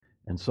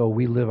And so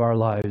we live our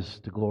lives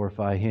to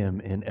glorify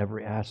Him in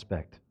every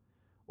aspect.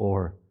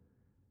 Or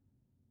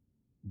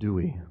do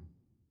we?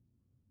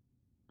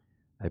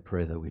 I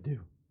pray that we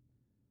do.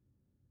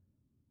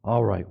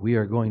 All right, we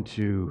are going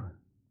to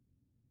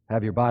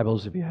have your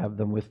Bibles, if you have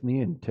them with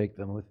me, and take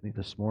them with me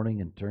this morning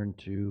and turn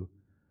to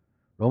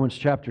Romans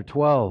chapter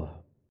 12.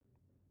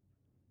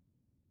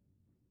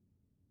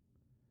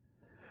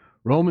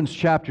 Romans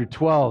chapter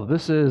 12.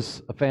 This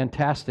is a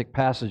fantastic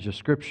passage of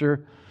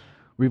Scripture.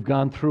 We've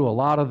gone through a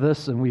lot of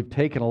this and we've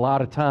taken a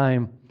lot of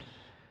time.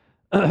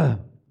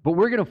 But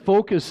we're going to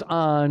focus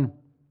on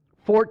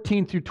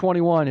 14 through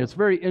 21. It's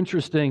very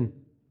interesting.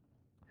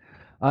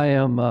 I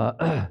am,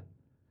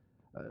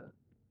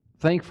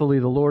 thankfully,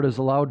 the Lord has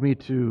allowed me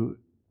to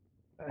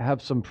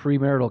have some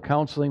premarital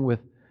counseling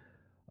with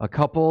a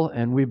couple,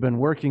 and we've been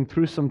working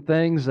through some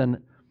things, and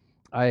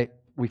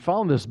we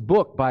found this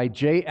book by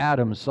Jay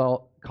Adams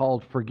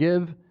called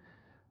Forgive,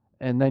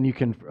 and then you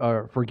can,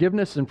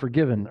 Forgiveness and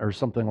Forgiven, or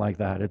something like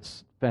that.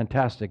 It's a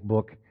fantastic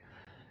book.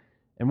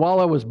 And while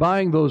I was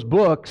buying those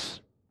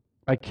books,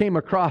 I came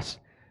across,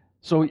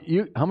 how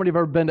many have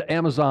ever been to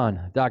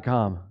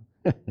Amazon.com?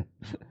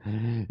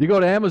 You go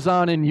to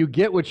Amazon and you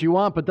get what you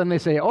want, but then they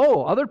say,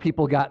 oh, other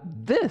people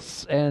got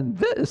this and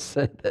this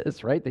and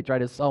this, right? They try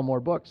to sell more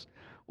books.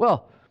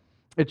 Well,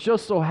 it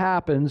just so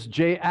happens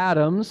Jay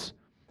Adams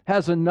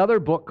has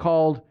another book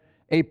called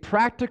A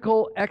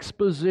Practical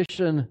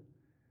Exposition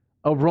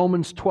of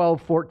Romans 12,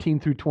 14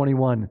 through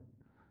 21.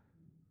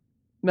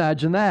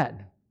 Imagine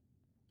that.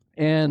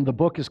 And the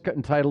book is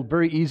entitled,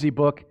 very easy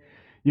book.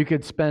 You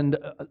could spend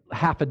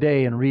half a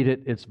day and read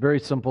it. It's very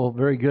simple,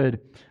 very good.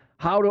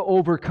 How to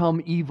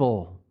Overcome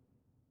Evil.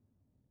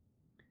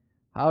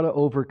 How to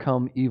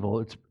Overcome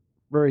Evil. It's a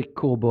very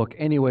cool book.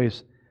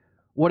 Anyways,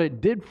 what it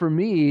did for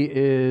me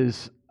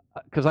is,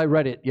 because I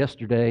read it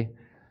yesterday,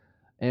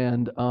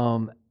 and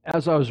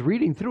as I was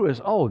reading through it,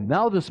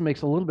 now this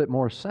makes a little bit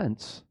more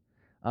sense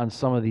on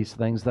some of these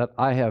things that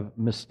I have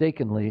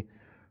mistakenly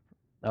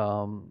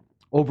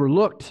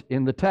overlooked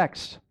in the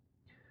text.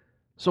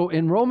 So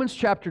in Romans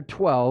chapter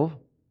 12,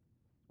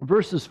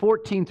 verses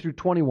 14 through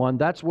 21,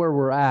 that's where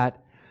we're at.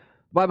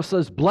 The Bible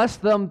says, bless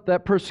them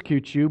that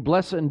persecute you,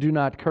 bless and do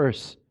not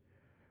curse.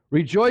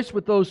 Rejoice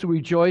with those who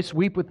rejoice,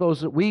 weep with those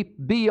that weep.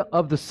 Be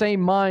of the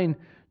same mind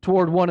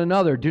toward one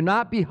another. Do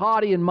not be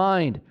haughty in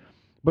mind,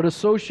 but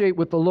associate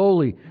with the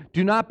lowly.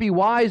 Do not be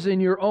wise in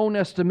your own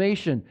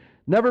estimation.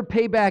 Never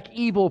pay back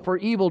evil for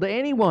evil to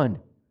anyone.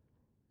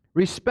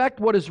 Respect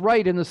what is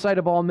right in the sight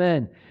of all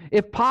men.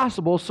 If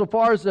possible, so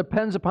far as it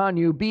depends upon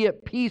you, be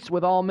at peace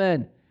with all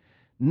men.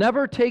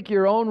 Never take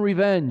your own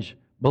revenge,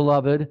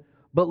 beloved,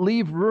 but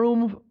leave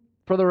room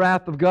for the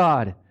wrath of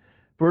God.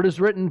 For it is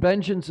written,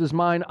 vengeance is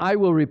mine, I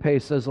will repay,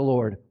 says the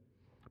Lord.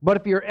 But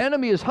if your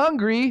enemy is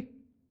hungry,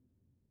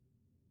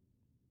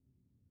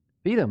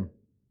 feed him.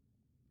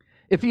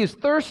 If he is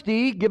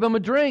thirsty, give him a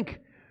drink.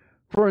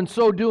 For in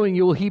so doing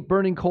you will heap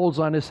burning coals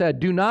on his head.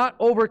 Do not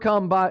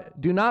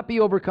be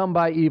overcome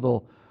by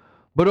evil,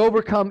 but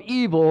overcome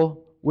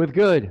evil with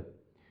good.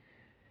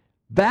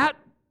 That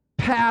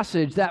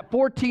passage, that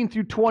 14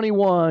 through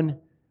 21,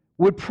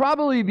 would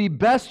probably be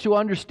best to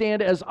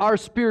understand as our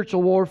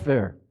spiritual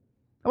warfare.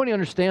 How many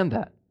understand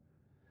that?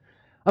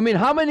 I mean,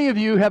 how many of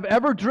you have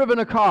ever driven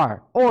a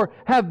car or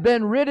have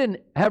ridden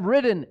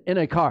in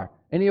a car?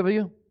 Any of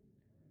you?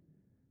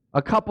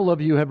 A couple of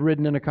you have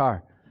ridden in a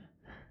car.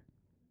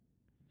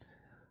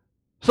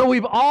 So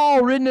we've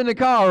all ridden in a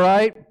car,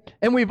 right?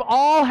 And we've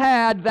all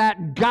had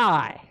that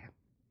guy.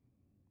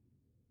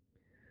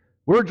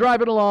 We're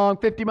driving along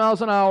 50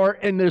 miles an hour,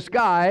 and this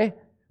guy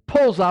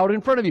pulls out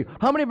in front of you.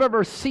 How many have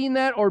ever seen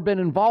that or been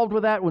involved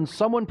with that when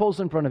someone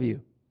pulls in front of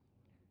you?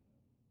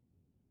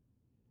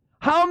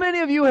 How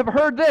many of you have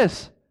heard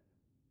this?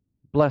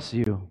 Bless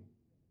you.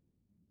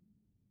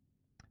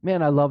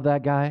 Man, I love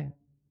that guy.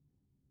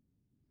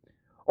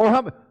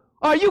 Or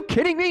are you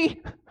kidding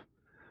me?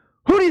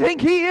 Who do you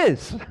think he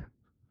is?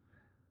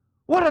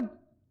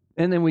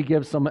 And then we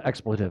give some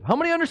expletive. How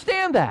many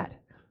understand that?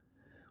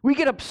 We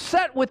get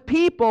upset with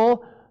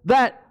people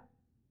that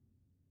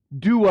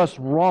do us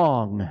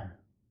wrong.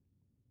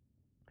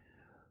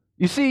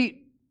 You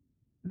see,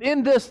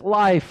 in this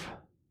life,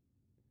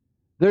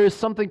 there is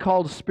something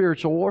called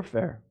spiritual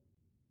warfare.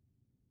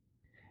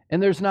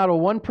 And there's not a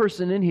one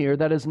person in here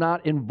that is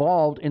not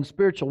involved in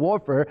spiritual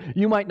warfare.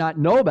 You might not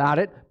know about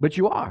it, but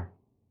you are.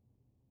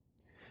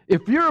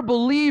 If you're a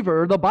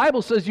believer, the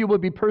Bible says you will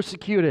be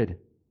persecuted.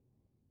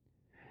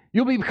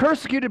 You'll be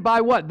persecuted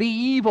by what? The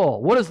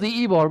evil. What is the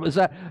evil?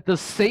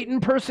 Does Satan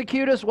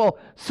persecute us? Well,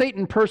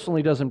 Satan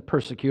personally doesn't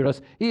persecute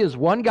us. He is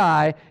one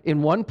guy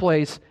in one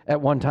place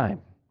at one time.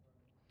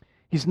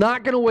 He's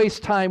not going to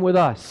waste time with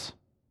us.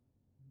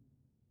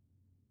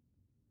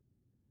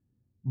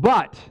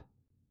 But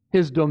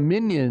his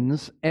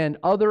dominions and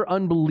other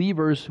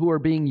unbelievers who are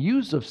being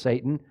used of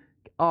Satan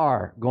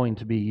are going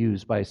to be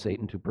used by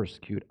Satan to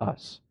persecute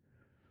us.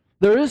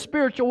 There is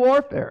spiritual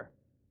warfare.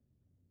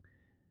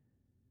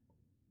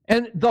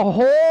 And the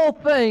whole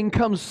thing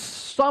comes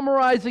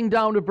summarizing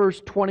down to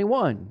verse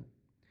 21.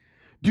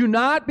 Do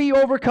not be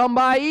overcome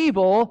by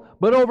evil,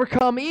 but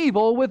overcome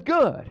evil with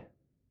good.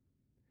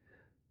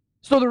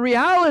 So the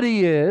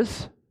reality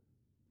is,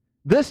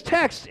 this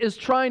text is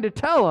trying to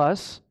tell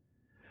us,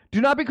 do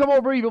not become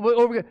over evil, but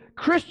over good.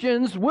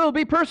 Christians will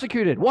be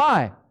persecuted.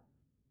 Why?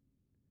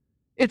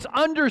 It's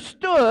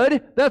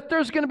understood that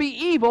there's going to be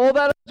evil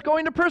that is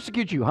going to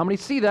persecute you. How many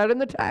see that in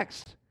the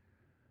text?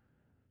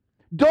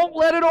 Don't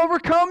let it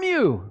overcome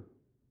you.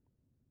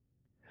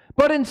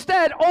 But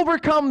instead,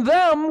 overcome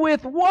them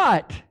with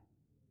what?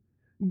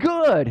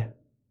 Good.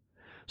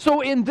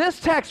 So in this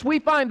text, we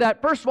find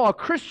that, first of all,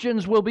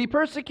 Christians will be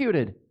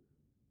persecuted.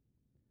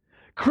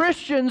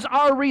 Christians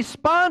are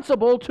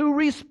responsible to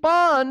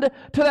respond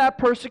to that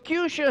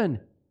persecution.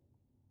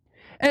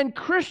 And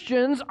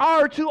Christians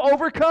are to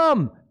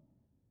overcome.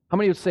 How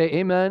many would say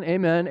amen,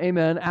 amen,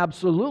 amen?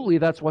 Absolutely,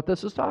 that's what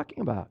this is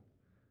talking about.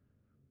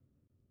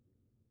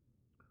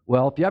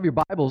 Well, if you have your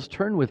Bibles,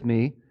 turn with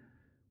me.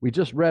 We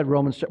just read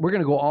Romans. We're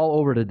going to go all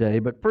over today,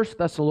 but 1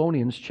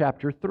 Thessalonians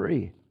chapter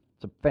 3.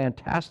 It's a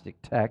fantastic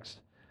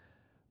text.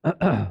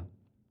 1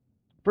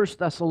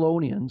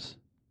 Thessalonians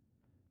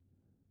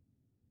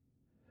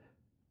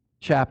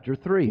chapter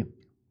 3.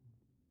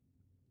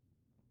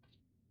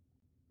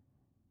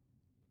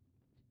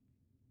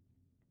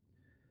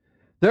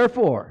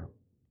 Therefore,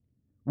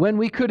 when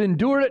we could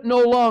endure it no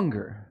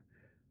longer,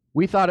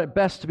 we thought it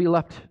best to be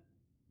left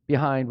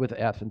behind with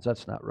Athens.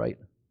 That's not right.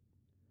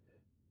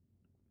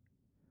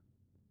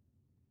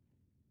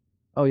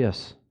 Oh,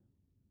 yes.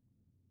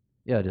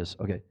 Yeah, it is.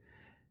 Okay.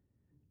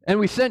 And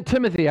we sent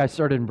Timothy, I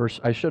should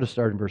have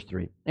started in verse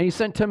 3. And he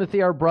sent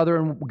Timothy, our brother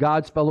and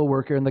God's fellow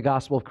worker in the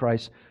gospel of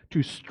Christ,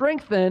 to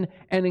strengthen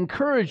and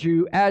encourage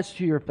you as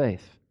to your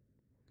faith.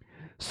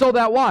 So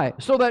that why?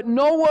 So that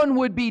no one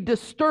would be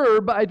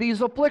disturbed by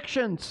these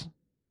afflictions.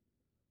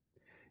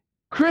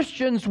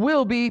 Christians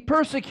will be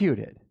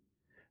persecuted.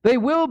 They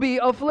will be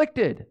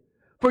afflicted.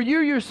 For you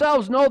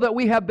yourselves know that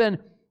we have been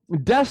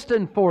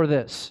destined for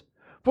this.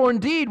 For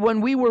indeed,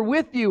 when we were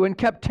with you and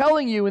kept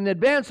telling you in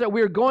advance that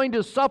we are going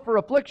to suffer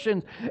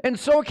afflictions, and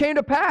so it came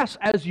to pass,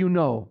 as you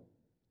know.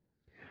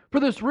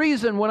 For this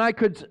reason, when I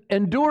could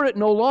endure it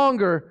no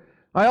longer,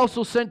 I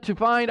also sent to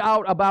find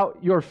out about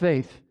your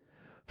faith,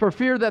 for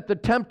fear that the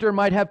tempter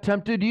might have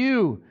tempted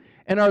you,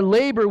 and our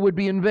labor would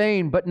be in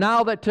vain. But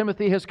now that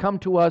Timothy has come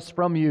to us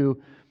from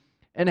you,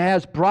 and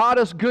has brought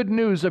us good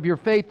news of your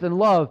faith and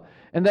love,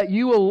 and that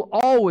you will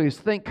always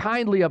think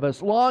kindly of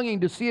us,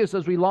 longing to see us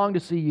as we long to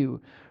see you.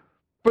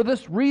 For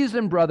this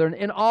reason, brethren,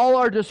 in all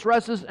our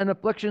distresses and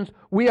afflictions,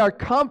 we are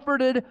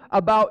comforted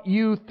about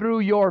you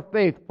through your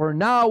faith. For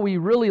now we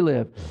really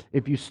live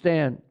if you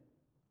stand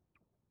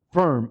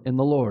firm in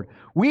the Lord.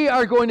 We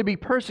are going to be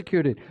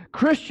persecuted.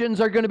 Christians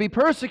are going to be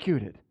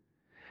persecuted.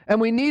 And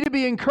we need to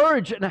be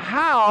encouraged. And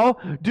how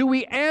do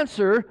we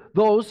answer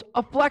those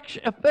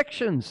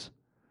afflictions?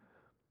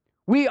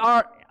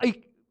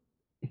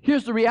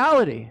 Here's the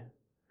reality.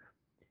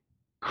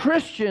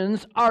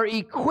 Christians are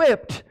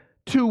equipped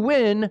to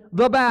win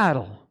the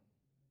battle.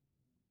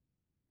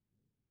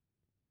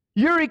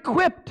 You're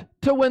equipped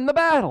to win the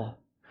battle.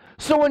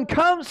 So when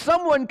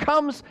someone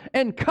comes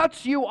and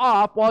cuts you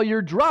off while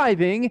you're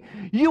driving,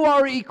 you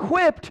are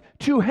equipped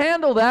to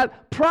handle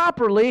that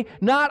properly,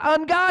 not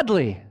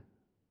ungodly.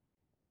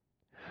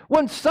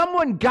 When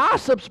someone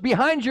gossips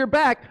behind your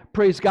back,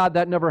 praise God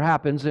that never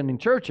happens in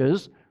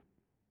churches.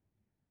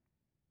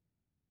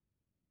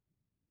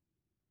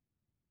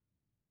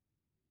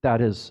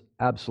 That is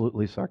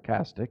absolutely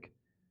sarcastic.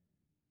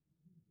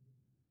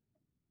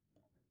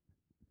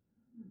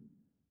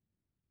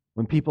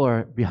 When people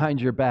are behind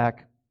your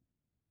back,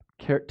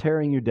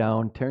 tearing you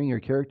down, tearing your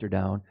character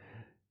down,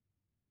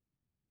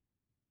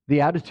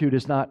 the attitude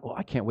is not, oh,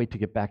 I can't wait to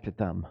get back to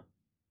them.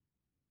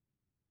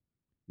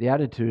 The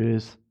attitude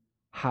is,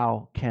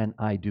 how can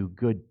I do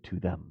good to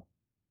them?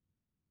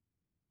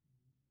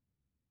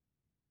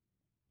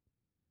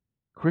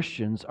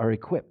 Christians are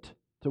equipped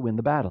to win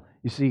the battle.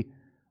 You see,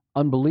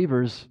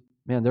 unbelievers,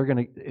 man,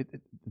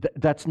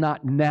 that's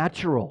not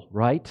natural,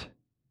 right?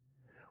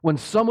 When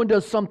someone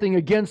does something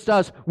against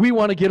us, we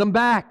want to get them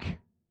back.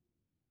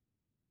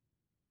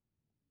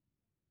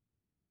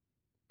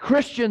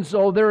 Christians,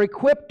 though, they're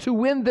equipped to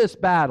win this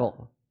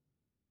battle.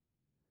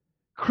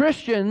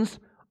 Christians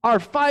are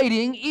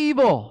fighting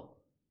evil.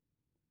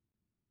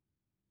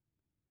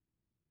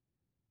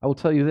 I will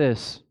tell you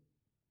this.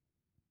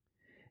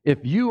 If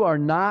you are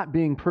not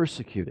being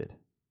persecuted,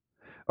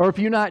 or if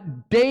you're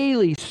not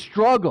daily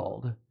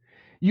struggled,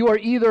 you are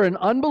either an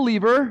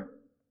unbeliever,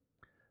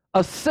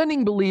 a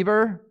sinning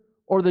believer,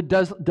 or the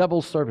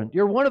devil's servant.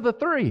 You're one of the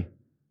three.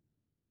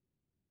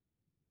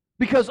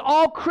 Because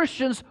all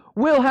Christians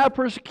will have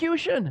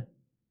persecution.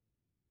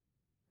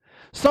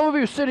 Some of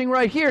you sitting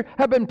right here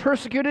have been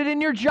persecuted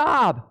in your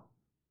job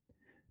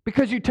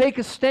because you take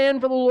a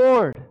stand for the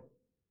Lord.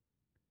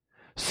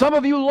 Some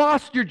of you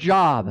lost your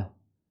job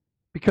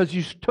because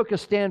you took a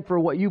stand for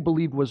what you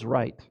believed was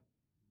right.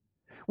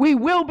 We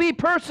will be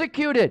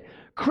persecuted.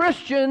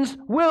 Christians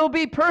will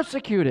be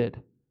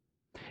persecuted.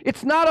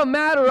 It's not a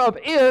matter of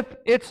if,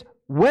 it's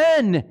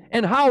When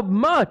and how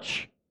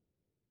much?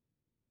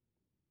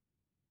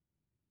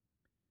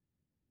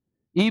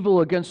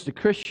 Evil against a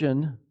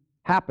Christian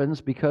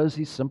happens because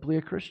he's simply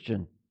a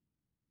Christian.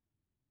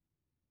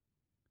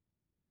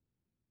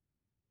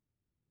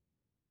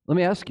 Let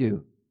me ask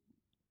you,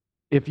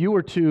 if you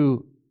were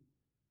to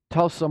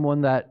tell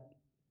someone that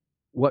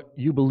what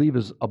you believe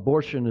is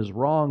abortion is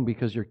wrong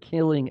because you're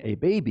killing a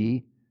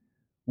baby,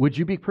 would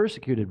you be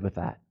persecuted with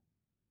that?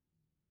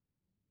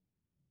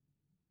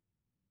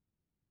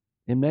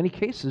 In many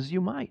cases, you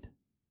might.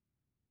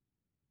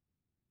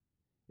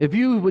 If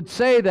you would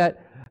say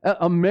that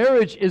a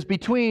marriage is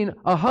between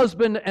a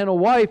husband and a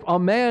wife, a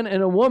man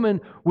and a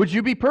woman, would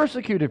you be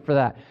persecuted for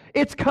that?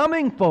 It's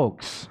coming,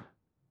 folks.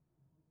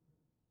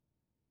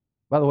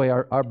 By the way,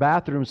 our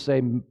bathrooms say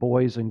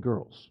boys and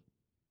girls.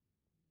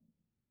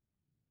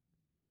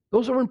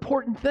 Those are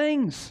important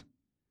things.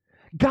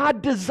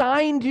 God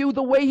designed you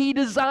the way He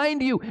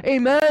designed you.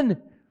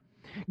 Amen.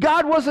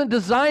 God wasn't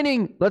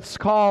designing, let's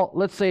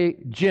say,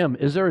 Jim.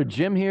 Is there a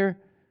Jim here?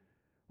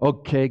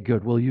 Okay,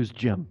 good. We'll use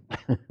Jim.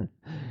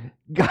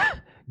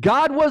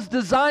 God was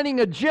designing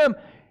a Jim.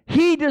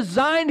 He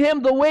designed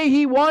him the way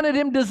He wanted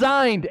him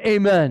designed.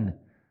 Amen.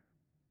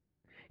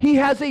 He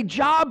has a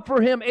job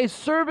for him, a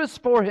service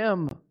for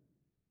him.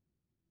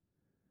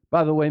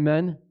 By the way,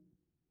 men,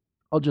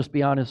 I'll just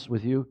be honest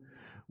with you.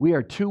 We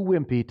are too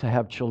wimpy to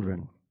have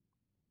children.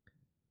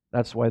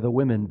 That's why the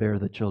women bear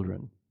the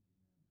children.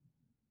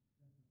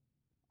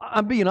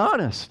 I'm being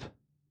honest.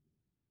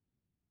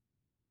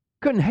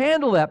 Couldn't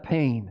handle that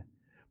pain.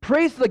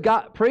 Praise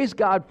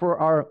God for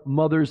our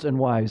mothers and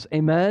wives.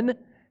 Amen?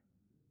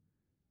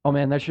 Oh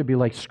man, that should be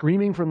like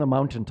screaming from the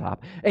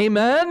mountaintop.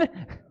 Amen?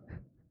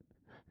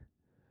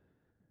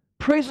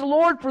 Praise the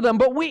Lord for them.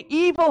 But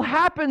evil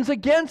happens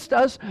against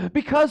us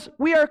because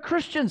we are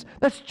Christians.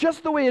 That's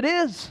just the way it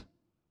is.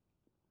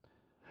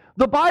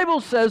 The Bible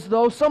says,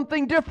 though,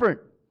 something different.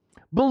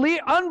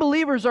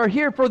 Unbelievers are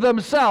here for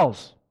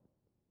themselves.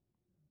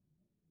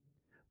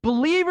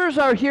 Believers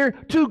are here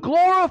to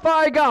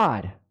glorify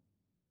God.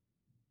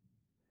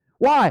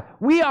 Why?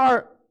 We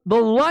are the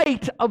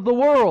light of the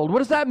world. What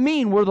does that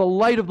mean? We're the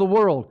light of the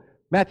world.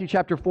 Matthew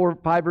chapter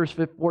 5, verse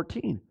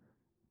 14.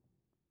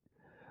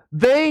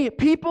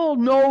 People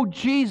know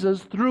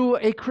Jesus through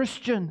a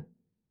Christian,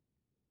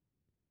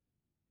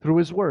 through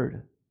His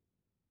Word.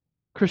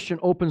 Christian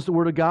opens the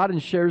Word of God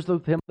and shares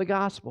with him the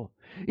gospel.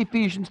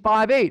 Ephesians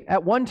 5:8.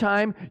 At one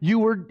time you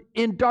were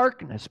in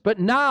darkness, but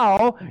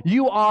now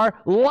you are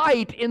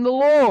light in the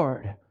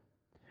Lord.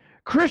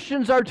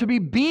 Christians are to be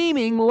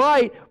beaming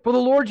light for the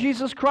Lord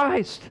Jesus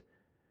Christ.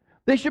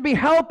 They should be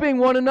helping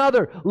one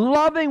another,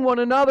 loving one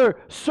another,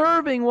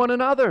 serving one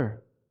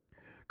another.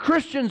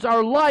 Christians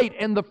are light,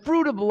 and the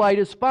fruit of the light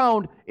is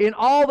found in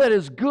all that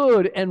is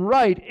good and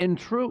right and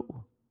true.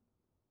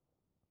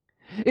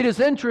 It is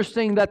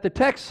interesting that the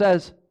text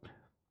says,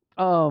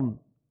 do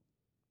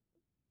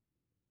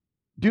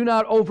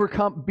not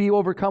be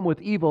overcome with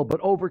evil,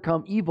 but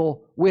overcome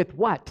evil with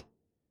what?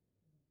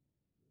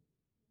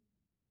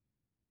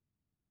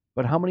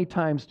 But how many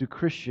times do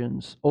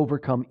Christians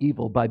overcome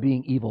evil by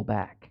being evil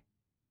back?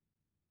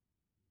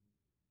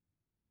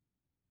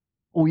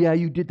 Oh yeah,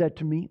 you did that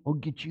to me, I'll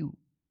get you.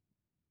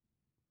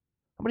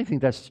 How many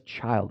think that's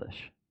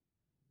childish?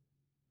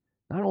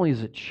 Not only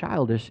is it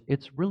childish,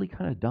 it's really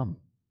kind of dumb.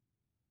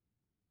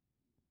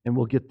 And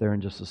we'll get there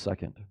in just a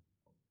second.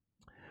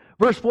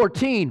 Verse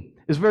 14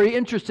 is very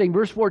interesting.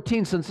 Verse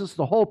 14, since this is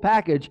the whole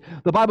package,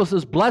 the Bible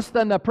says, bless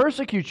them that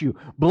persecute you.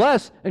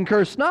 Bless and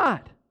curse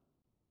not.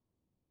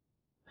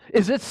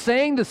 Is it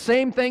saying the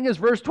same thing as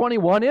verse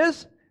 21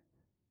 is?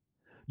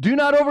 Do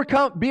not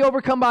be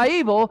overcome by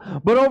evil,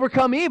 but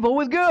overcome evil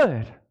with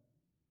good.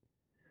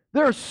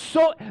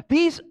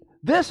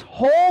 This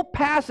whole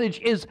passage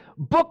is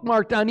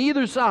bookmarked on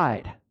either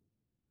side.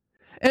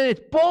 And it's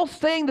both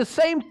saying the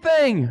same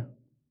thing.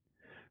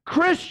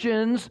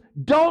 Christians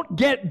don't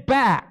get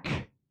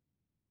back,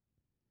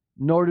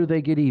 nor do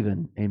they get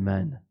even.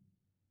 Amen.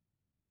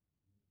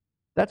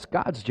 That's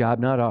God's job,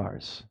 not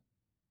ours.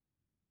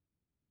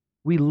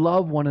 We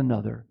love one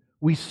another.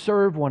 We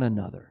serve one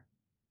another.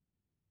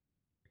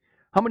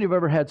 How many have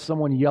ever had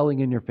someone yelling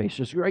in your face,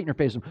 just right in your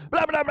face, and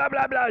blah, blah, blah,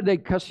 blah, blah, they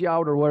cuss you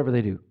out or whatever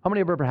they do? How many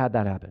have ever had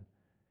that happen?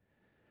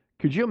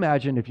 Could you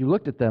imagine if you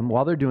looked at them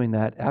while they're doing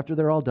that, after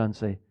they're all done,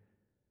 say,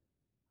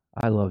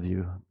 I love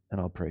you,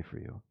 and I'll pray for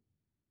you?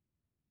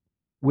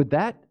 Would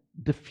that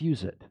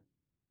diffuse it?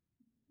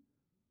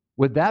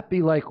 Would that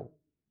be like,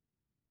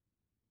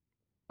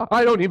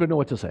 I don't even know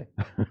what to say?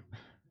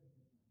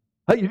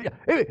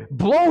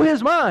 Blow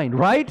his mind,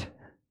 right?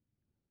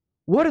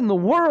 What in the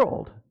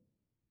world?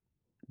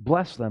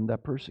 Bless them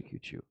that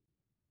persecute you.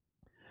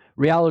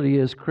 Reality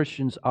is,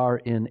 Christians are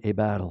in a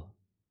battle.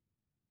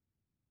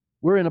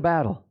 We're in a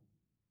battle.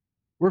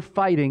 We're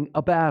fighting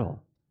a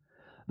battle.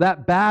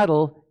 That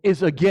battle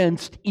is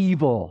against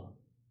evil.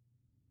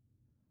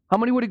 How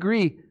many would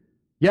agree?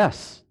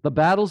 Yes, the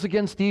battle's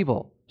against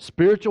evil.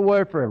 Spiritual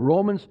warfare.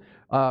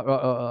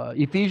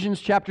 Ephesians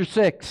chapter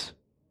 6.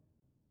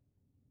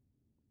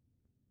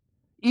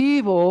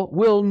 Evil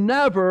will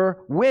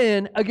never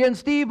win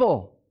against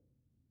evil.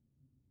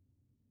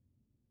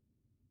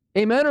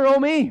 Amen or oh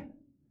me?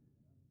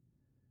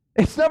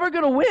 It's never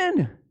going to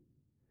win.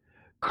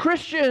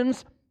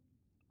 Christians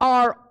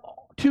are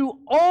to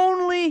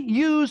only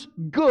use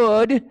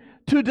good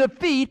to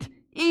defeat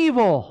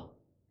evil.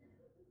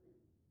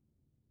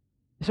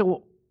 You say,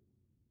 well,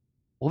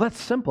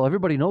 that's simple.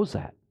 Everybody knows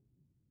that.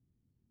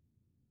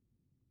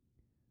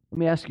 Let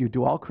me ask you,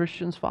 do all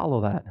Christians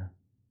follow that?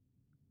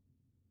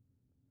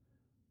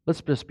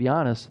 Let's just be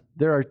honest.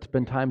 There have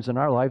been times in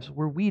our lives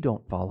where we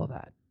don't follow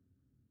that.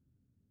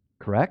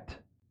 Correct?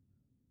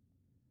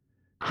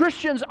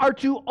 Christians are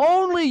to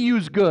only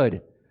use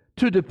good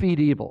to defeat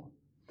evil.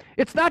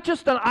 It's not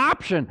just an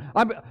option.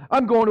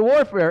 I'm going to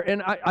warfare,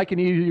 and I can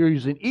either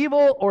use an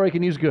evil or I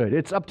can use good.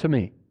 It's up to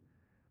me.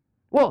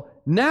 Well,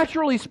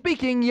 naturally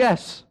speaking,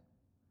 yes.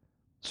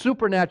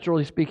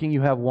 Supernaturally speaking,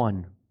 you have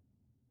one.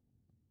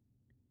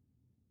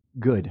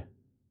 Good.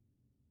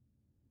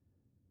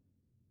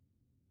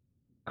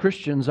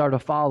 Christians are to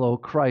follow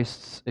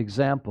Christ's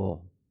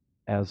example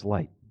as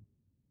light.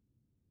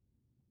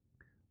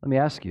 Let me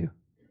ask you,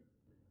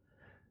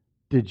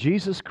 did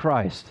Jesus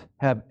Christ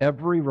have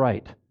every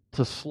right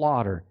to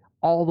slaughter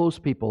all those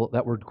people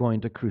that were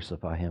going to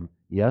crucify him?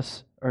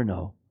 Yes or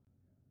no?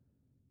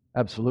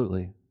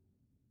 Absolutely.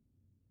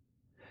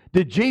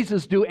 Did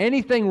Jesus do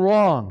anything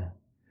wrong?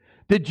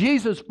 Did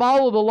Jesus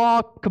follow the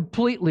law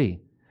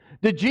completely?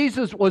 Did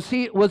Jesus, was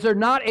there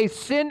not a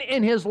sin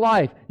in his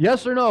life?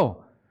 Yes or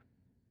no?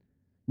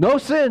 No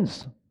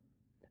sins.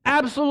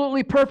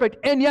 Absolutely perfect.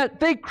 And yet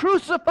they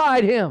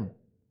crucified him.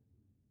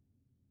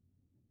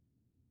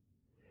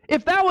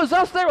 If that was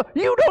us,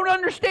 you don't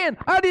understand.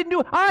 I didn't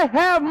do it. I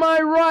have my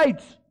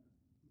rights.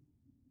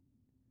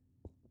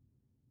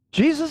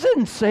 Jesus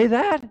didn't say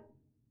that.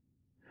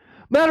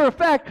 Matter of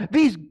fact,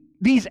 these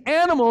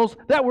animals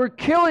that were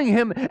killing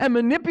him and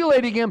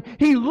manipulating him,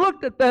 he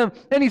looked at them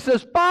and he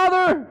says,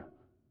 Father,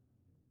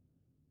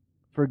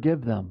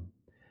 forgive them.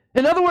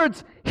 In other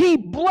words, he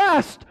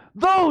blessed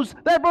those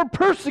that were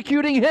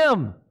persecuting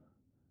him.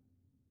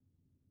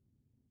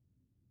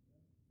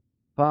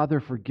 Father,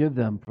 forgive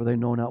them, for they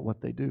know not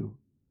what they do.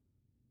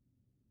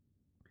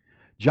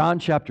 John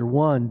chapter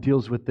 1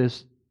 deals with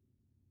this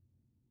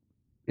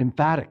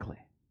emphatically.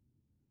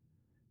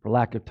 For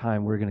lack of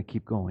time, we're going to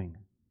keep going.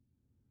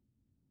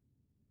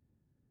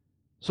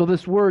 So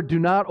this word, do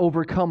not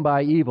overcome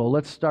by evil.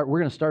 We're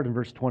going to start in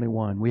verse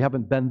 21. We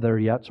haven't been there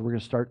yet, so we're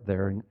going to start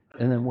there and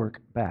then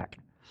work back.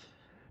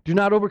 Do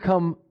not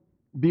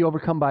be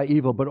overcome by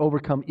evil, but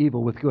overcome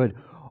evil with good.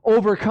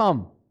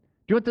 Overcome. Do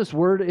you know what this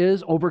word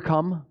is,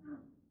 overcome?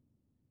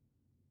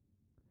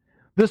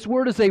 This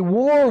word is a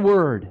war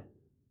word.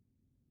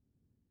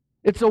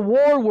 It's a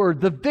war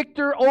word. The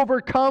victor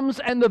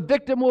overcomes and the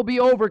victim will be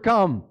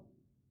overcome.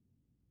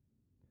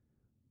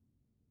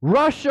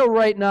 Russia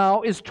right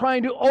now is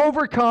trying to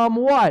overcome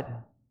what?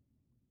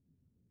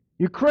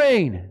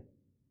 Ukraine.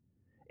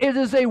 It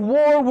is a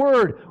war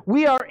word.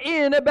 We are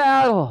in a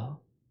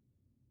battle.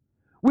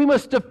 We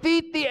must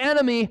defeat the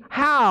enemy.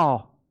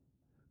 How?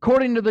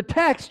 According to the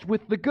text,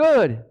 with the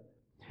good.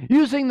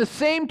 Using the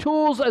same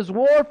tools as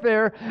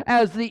warfare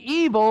as the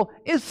evil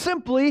is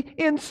simply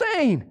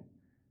insane.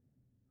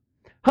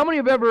 How many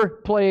have ever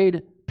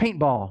played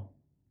paintball?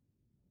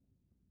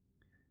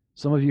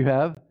 Some of you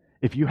have.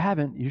 If you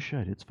haven't, you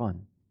should. It's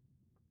fun.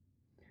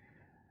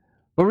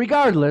 But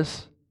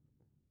regardless,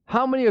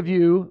 how many of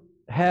you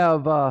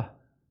have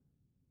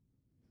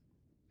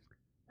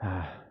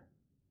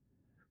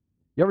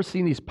you ever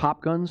seen these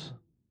pop guns?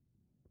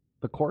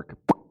 The cork?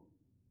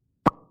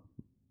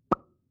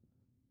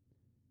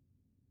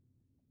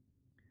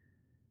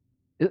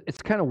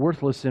 It's kind of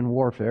worthless in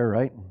warfare,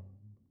 right?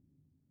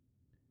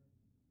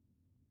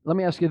 Let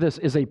me ask you this.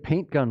 Is a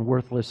paint gun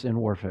worthless in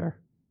warfare?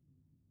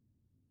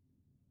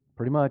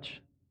 Pretty much.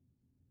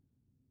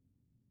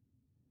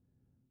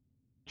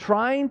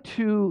 Trying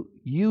to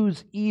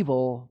use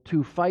evil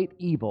to fight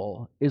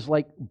evil is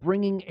like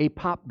bringing a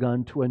pop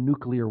gun to a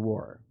nuclear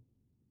war.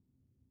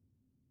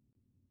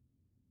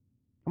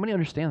 How many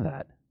understand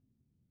that?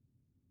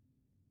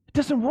 It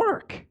doesn't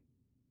work.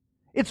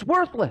 It's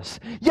worthless.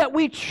 Yet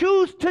we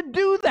choose to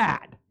do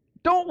that,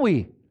 don't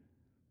we?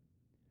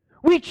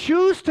 We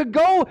choose to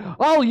go,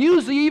 I'll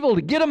use the evil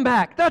to get them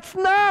back. That's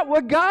not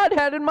what God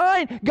had in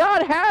mind.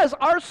 God has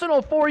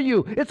arsenal for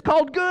you. It's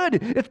called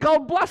good. It's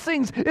called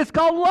blessings. It's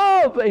called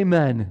love.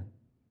 Amen.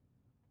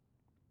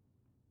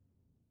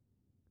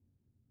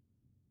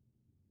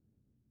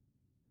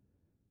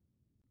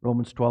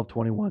 Romans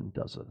 12:21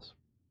 does this.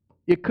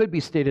 It could be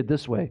stated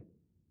this way.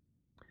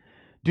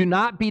 Do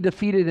not be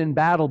defeated in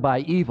battle by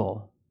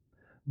evil,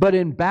 but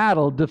in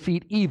battle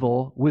defeat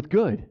evil with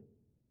good.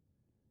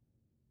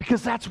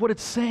 Because that's what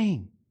it's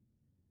saying.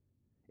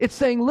 It's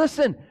saying,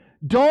 listen,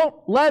 don't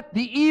let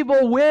the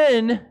evil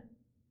win.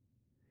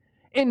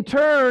 In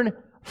turn,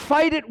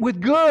 fight it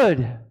with good.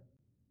 Let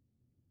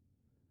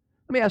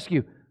me ask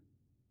you,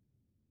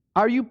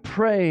 are you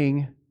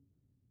praying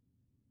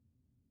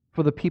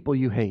for the people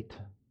you hate?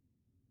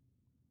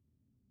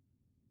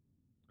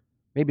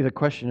 Maybe the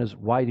question is,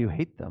 why do you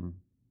hate them?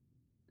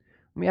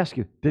 Let me ask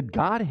you, did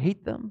God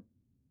hate them?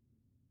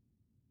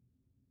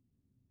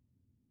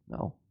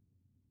 No.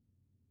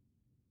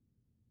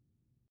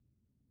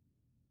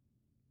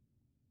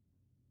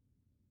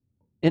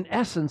 In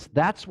essence,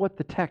 that's what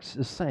the text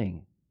is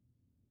saying.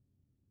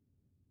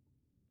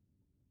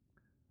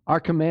 Our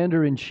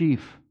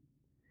commander-in-chief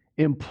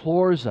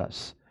implores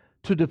us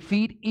to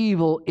defeat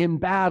evil in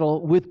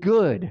battle with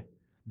good.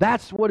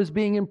 That's what is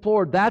being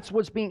implored. That's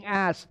what's being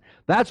asked.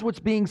 That's what's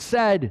being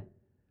said.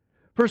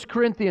 1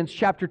 Corinthians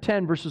chapter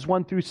 10, verses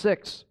 1 through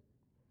 6.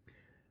 If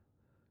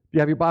you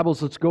have your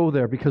Bibles, let's go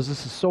there, because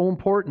this is so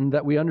important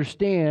that we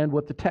understand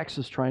what the text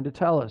is trying to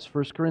tell us.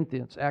 1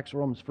 Corinthians, Acts,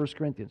 Romans, 1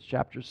 Corinthians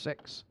chapter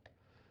 6.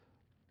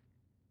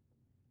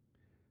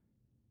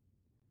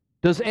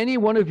 Does any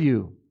one of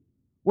you,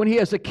 when he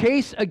has a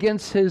case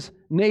against his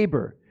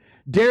neighbor,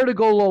 dare to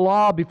go to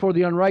law before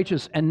the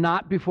unrighteous and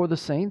not before the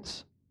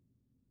saints?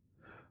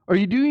 Or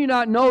do you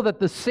not know that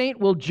the saint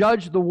will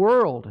judge the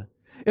world?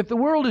 If the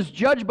world is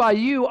judged by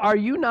you, are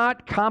you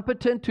not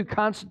competent to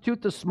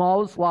constitute the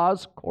smallest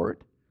law's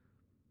court?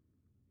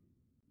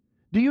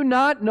 Do you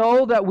not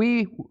know that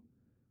we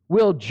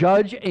will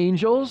judge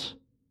angels?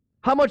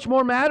 How much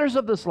more matters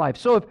of this life?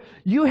 So if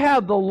you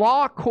have the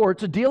law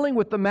courts dealing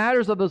with the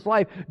matters of this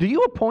life, do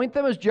you appoint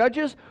them as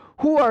judges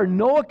who are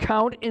no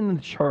account in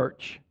the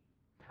church?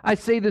 I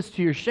say this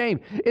to your shame.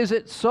 Is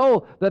it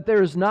so that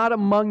there is not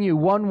among you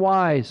one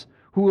wise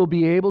who will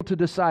be able to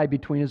decide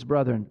between his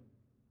brethren?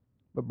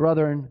 But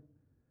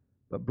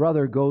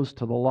brother goes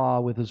to the law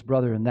with his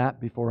brother, and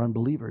that before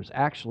unbelievers.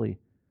 Actually,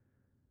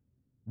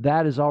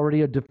 that is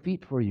already a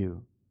defeat for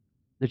you,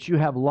 that you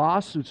have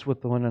lawsuits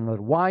with one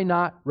another. Why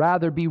not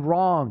rather be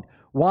wronged?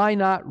 Why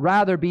not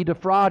rather be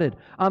defrauded?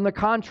 On the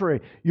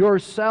contrary,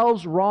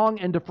 yourselves wrong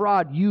and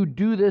defraud. You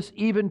do this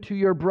even to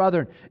your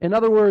brethren. In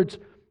other words,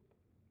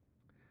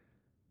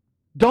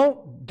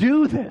 don't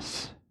do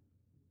this.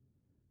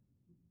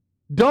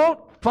 Don't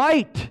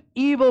fight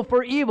evil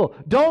for evil.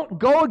 Don't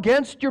go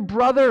against your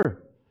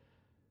brother.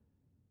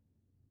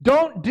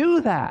 Don't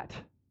do that.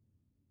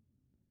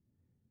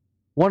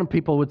 One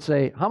people would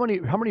say, how many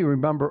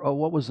remember,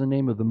 what was the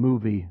name of the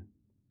movie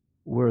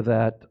where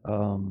that,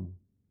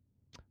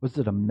 was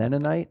it a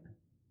Mennonite?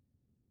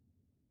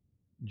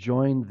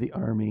 Joined the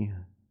army.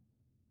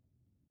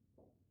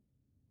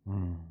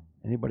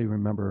 Anybody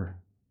remember?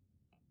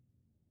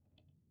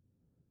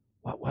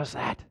 What was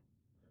that?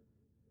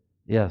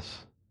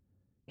 Yes.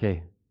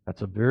 Okay,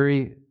 that's a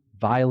very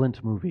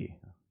violent movie.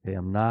 Okay,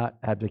 I'm not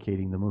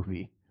advocating the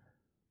movie.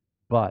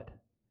 But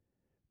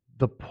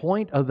the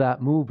point of that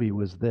movie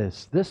was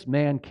this. This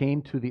man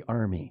came to the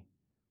army,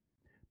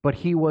 but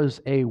he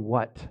was a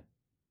what?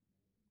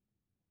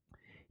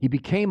 He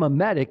became a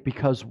medic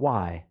because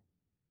why?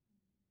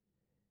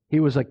 He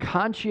was a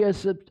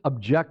conscientious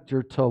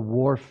objector to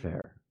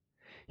warfare.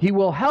 He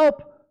will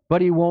help,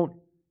 but he won't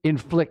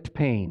inflict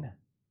pain.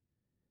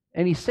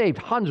 And he saved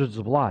hundreds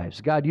of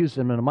lives. God used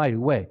him in a mighty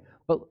way.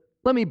 But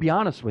let me be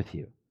honest with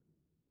you.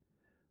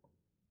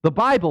 The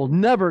Bible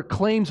never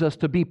claims us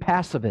to be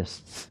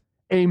pacifists.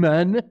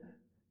 Amen?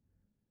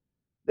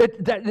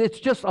 It's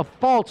just a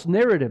false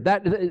narrative.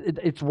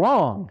 It's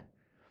wrong.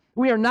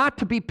 We are not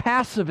to be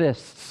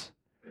pacifists.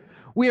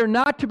 We are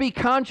not to be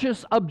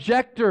conscious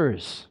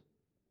objectors.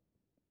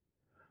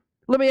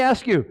 Let me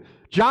ask you,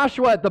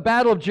 Joshua at the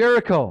Battle of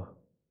Jericho.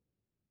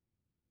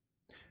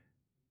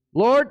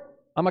 Lord,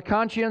 I'm a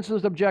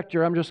conscientious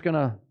objector. I'm just going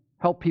to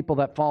help people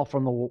that fall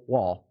from the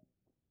wall.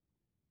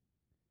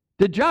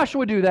 Did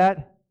Joshua do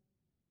that?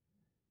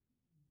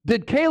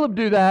 Did Caleb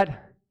do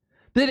that?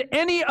 Did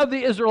any of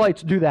the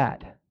Israelites do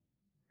that?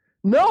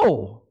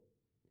 No.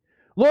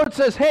 Lord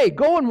says, hey,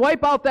 go and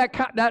wipe out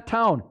that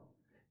town.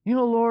 You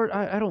know, Lord,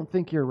 I don't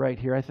think you're right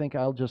here. I think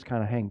I'll just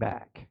kind of hang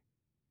back.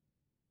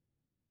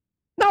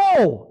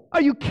 No!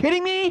 Are you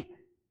kidding me?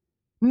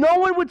 No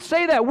one would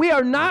say that. We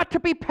are not to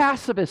be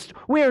pacifists.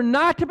 We are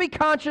not to be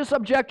conscious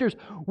objectors.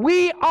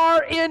 We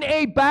are in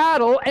a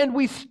battle and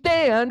we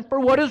stand for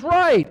what is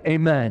right.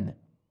 Amen.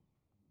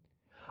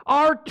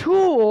 Our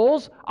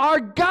tools are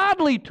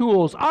godly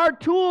tools. Our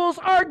tools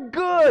are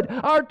good.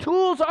 Our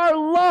tools are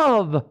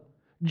love,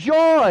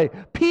 joy,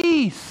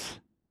 peace.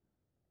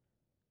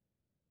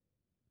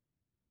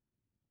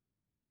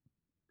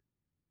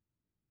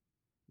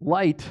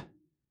 Light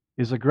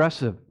is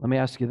aggressive. Let me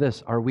ask you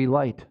this. Are we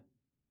light?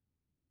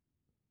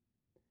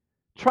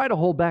 Try to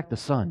hold back the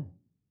sun.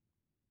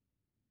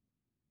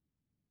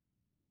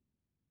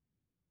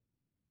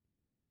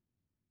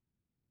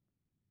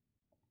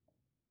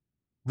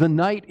 The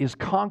night is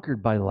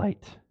conquered by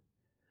light.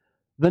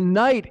 The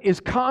night is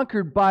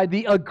conquered by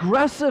the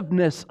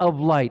aggressiveness of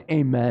light.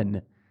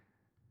 Amen.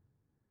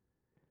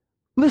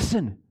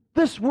 Listen,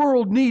 this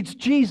world needs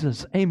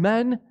Jesus.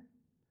 Amen.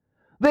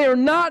 They are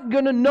not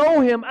going to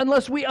know Him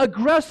unless we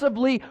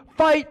aggressively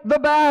fight the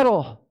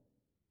battle.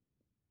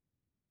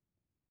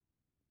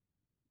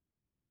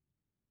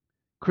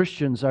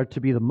 Christians are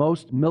to be the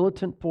most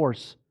militant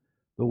force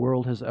the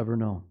world has ever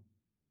known.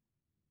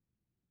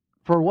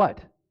 For what?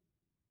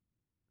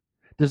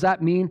 Does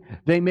that mean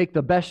they make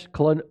the best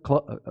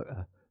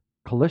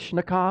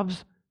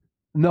Kalashnikovs?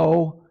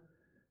 No.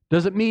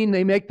 Does it mean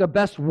they make the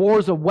best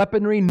wars of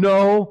weaponry?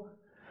 No.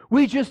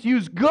 We just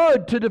use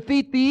good to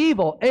defeat the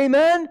evil.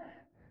 Amen?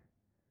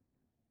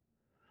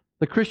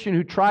 The Christian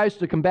who tries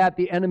to combat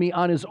the enemy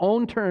on his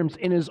own terms,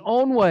 in his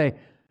own way,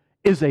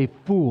 is a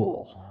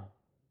fool.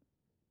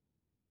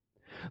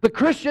 The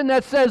Christian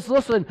that says,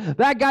 listen,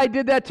 that guy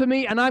did that to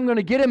me and I'm going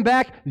to get him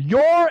back,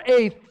 you're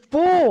a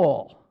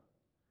fool.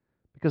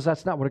 Because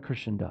that's not what a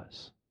Christian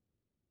does.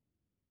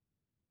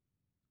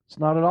 It's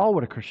not at all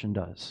what a Christian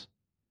does.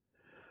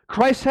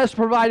 Christ has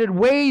provided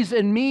ways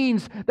and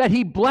means that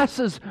He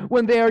blesses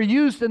when they are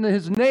used in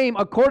His name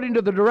according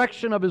to the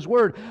direction of His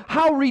Word.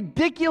 How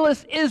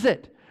ridiculous is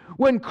it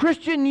when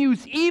Christians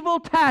use evil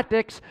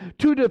tactics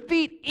to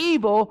defeat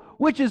evil,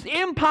 which is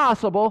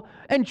impossible,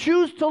 and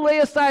choose to lay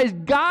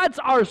aside God's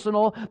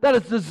arsenal that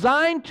is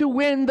designed to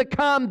win the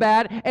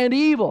combat and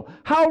evil?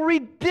 How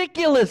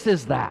ridiculous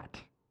is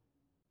that?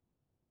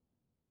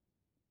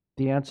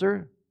 The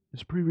answer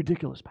is pretty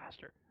ridiculous,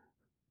 Pastor.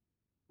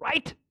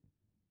 Right?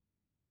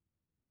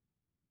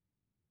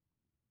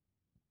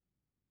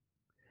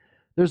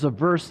 There's a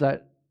verse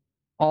that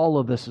all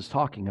of this is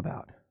talking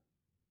about.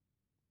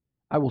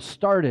 I will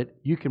start it.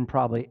 You can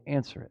probably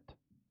answer it.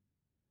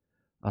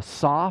 A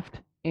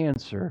soft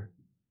answer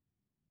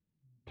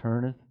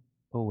turneth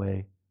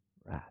away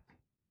wrath.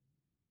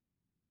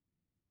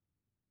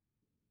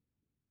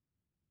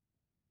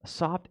 A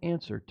soft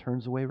answer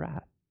turns away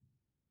wrath.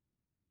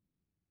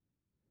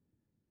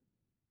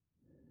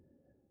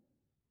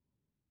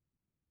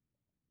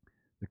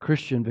 The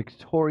Christian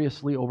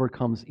victoriously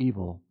overcomes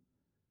evil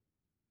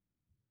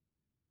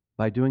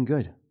by doing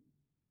good.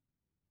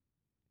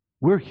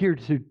 We're here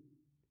to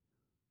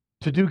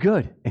do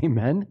good.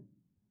 Amen?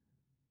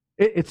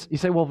 You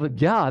say, well,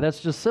 yeah, that's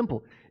just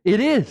simple.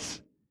 It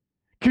is.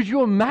 Could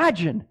you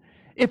imagine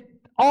if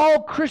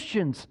all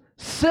Christians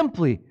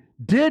simply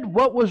did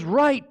what was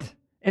right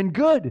and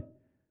good?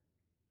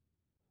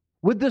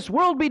 Would this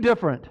world be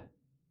different?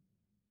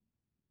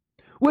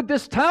 Would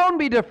this town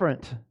be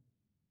different?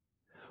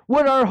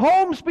 Would our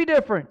homes be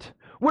different?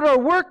 Would our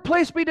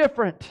workplace be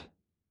different?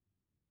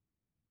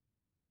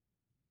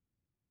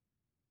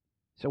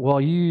 So,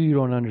 well, you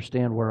don't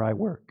understand where I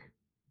work.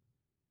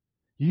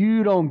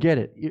 You don't get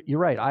it. You're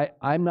right.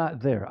 I'm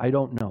not there. I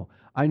don't know.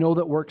 I know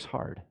that work's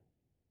hard.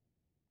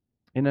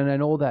 And then I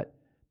know that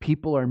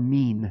people are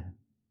mean.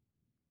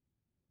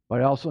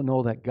 But I also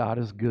know that God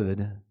is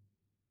good.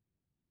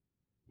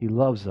 He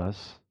loves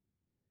us.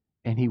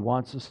 And He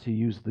wants us to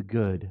use the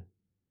good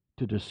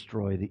to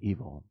destroy the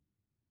evil.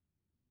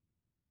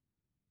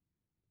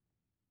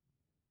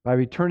 By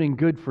returning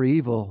good for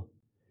evil,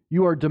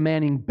 you are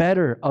demanding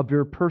better of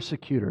your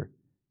persecutor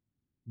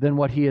than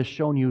what he has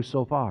shown you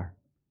so far.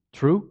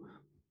 True?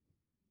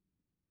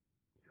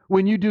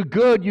 When you do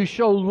good, you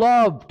show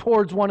love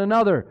towards one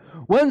another.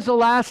 When's the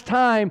last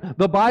time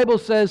the Bible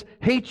says,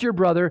 hate your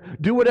brother,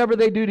 do whatever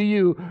they do to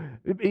you?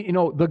 You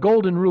know, the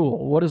golden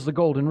rule. What is the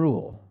golden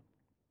rule?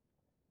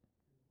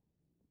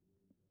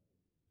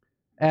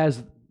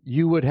 As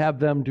you would have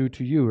them do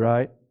to you,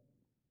 right?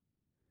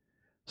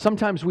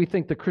 Sometimes we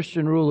think the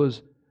Christian rule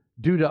is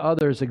do to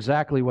others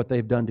exactly what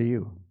they've done to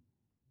you.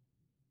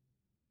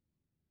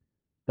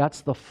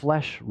 That's the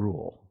flesh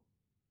rule.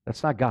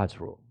 That's not God's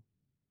rule.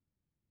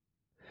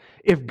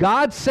 If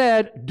God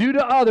said, do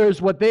to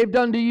others what they've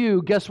done to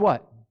you, guess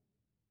what?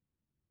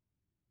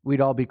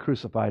 We'd all be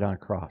crucified on a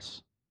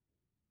cross.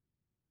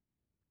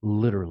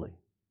 Literally.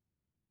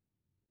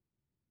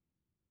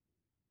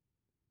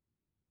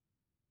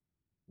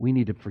 We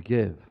need to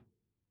forgive.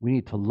 We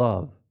need to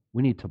love.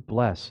 We need to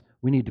bless.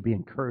 We need to be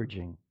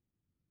encouraging.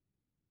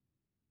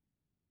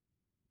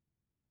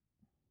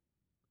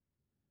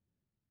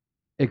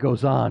 It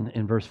goes on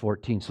in verse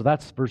 14. So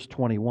that's verse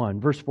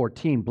 21. Verse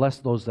 14, bless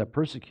those that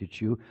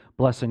persecute you,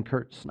 bless and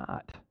curse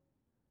not.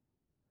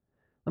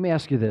 Let me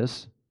ask you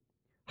this.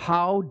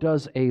 How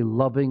does a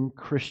loving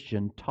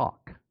Christian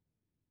talk?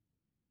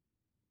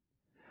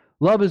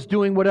 Love is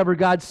doing whatever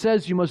God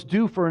says you must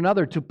do for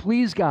another to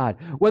please God,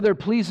 whether it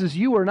pleases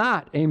you or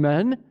not.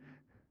 Amen?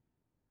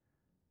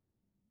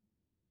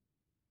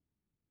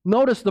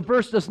 Notice the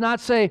verse does not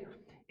say,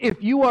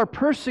 if you are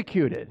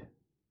persecuted. Do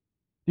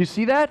you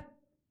see that?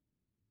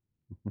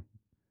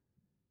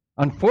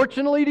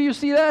 Unfortunately, do you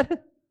see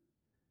that?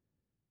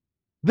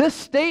 This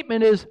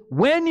statement is,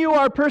 when you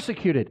are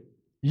persecuted,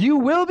 you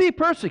will be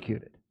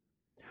persecuted.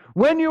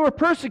 When you are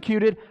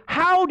persecuted,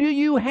 how do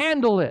you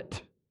handle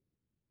it?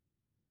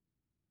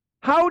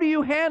 How do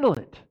you handle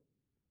it?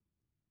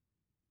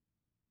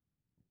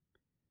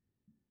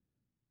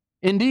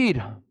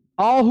 Indeed,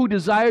 all who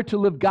desire to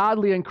live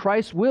godly in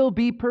Christ will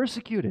be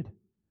persecuted.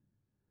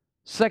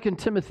 2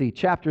 Timothy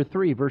chapter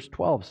 3, verse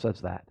 12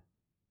 says that.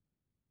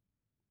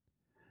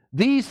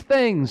 These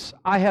things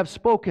I have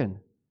spoken,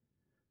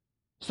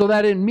 so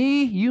that in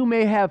me you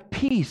may have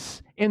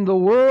peace. In the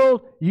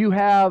world you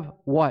have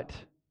what?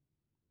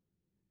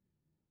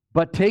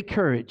 But take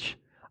courage,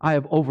 I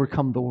have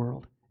overcome the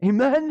world.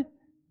 Amen?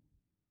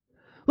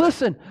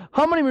 Listen,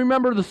 how many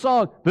remember the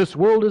song, "This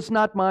world is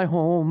not my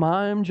home,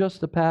 I'm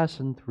just a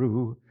passing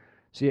through"?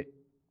 See,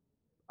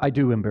 I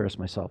do embarrass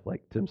myself,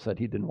 like Tim said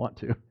he didn't want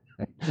to.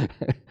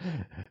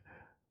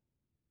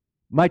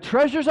 My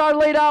treasures are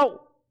laid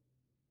out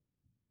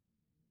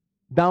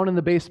down in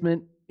the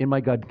basement in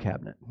my gun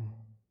cabinet.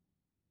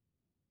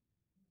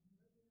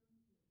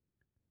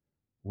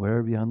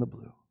 Where beyond the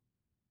blue.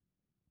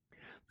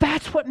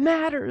 That's what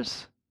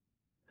matters.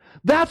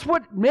 That's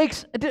what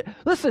makes...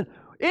 Listen,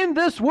 in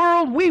this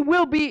world, we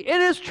will be...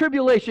 It is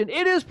tribulation.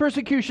 It is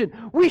persecution.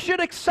 We should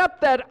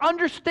accept that,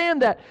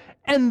 understand that.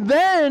 And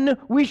then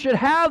we should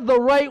have the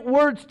right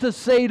words to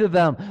say to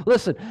them.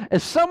 Listen,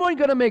 is someone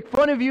going to make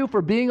fun of you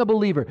for being a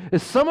believer?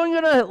 Is someone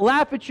going to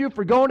laugh at you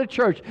for going to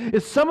church?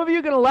 Is some of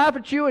you going to laugh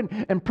at you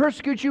and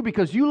persecute you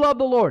because you love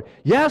the Lord?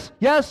 Yes,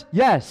 yes,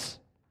 yes.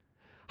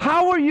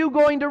 How are you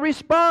going to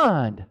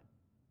respond?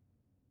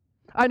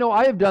 I know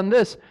I have done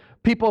this.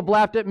 People have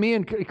laughed at me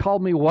and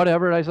called me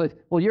whatever, and I said,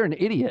 well, you're an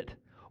idiot.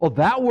 Well,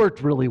 that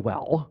worked really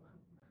well.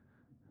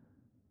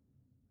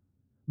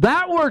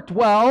 That worked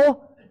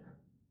well.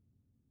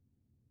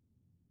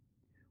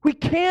 We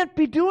can't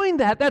be doing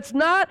that. That's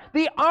not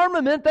the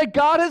armament that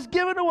God has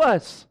given to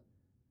us.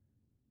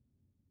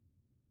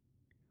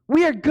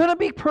 We are going to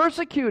be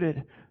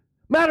persecuted.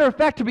 Matter of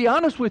fact, to be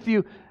honest with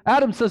you,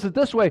 Adam says it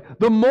this way: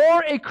 the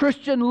more a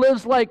Christian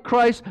lives like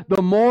Christ,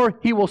 the more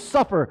he will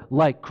suffer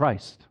like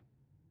Christ.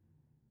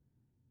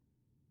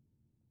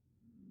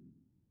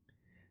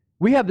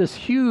 We have this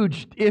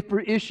huge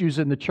issues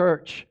in the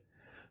church.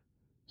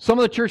 Some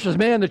of the churches,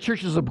 man, the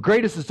church is the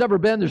greatest it's ever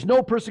been. There's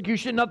no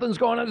persecution, nothing's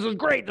going on. This is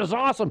great, this is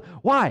awesome.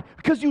 Why?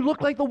 Because you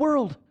look like the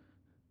world.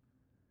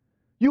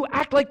 You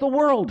act like the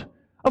world.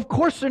 Of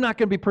course they're not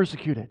going to be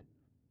persecuted.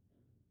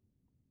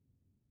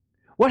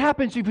 What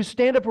happens if you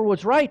stand up for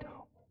what's right?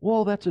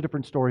 Well, that's a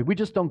different story. We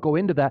just don't go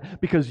into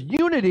that because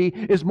unity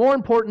is more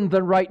important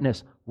than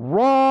rightness.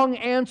 Wrong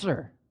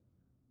answer.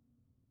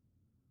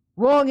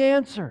 Wrong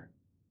answer.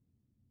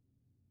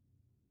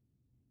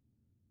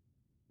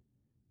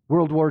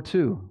 World War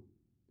II,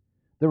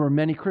 there were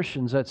many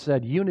Christians that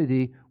said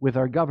unity with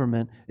our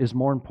government is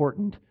more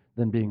important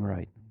than being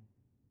right.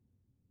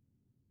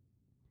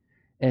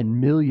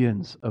 And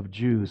millions of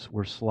Jews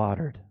were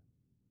slaughtered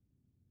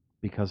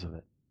because of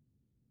it.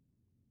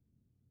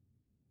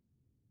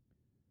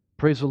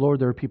 Praise the Lord,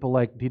 there are people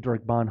like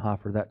Dietrich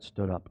Bonhoeffer that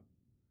stood up.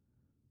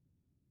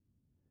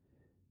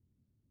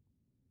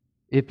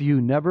 If you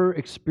never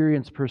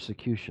experience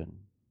persecution,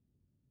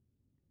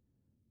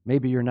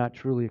 maybe you're not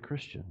truly a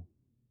Christian.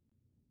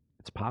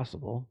 It's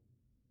possible.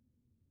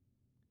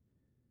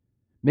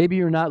 Maybe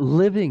you're not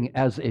living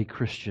as a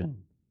Christian.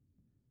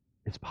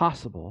 It's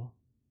possible.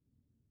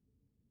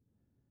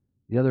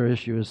 The other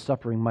issue is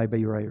suffering might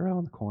be right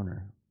around the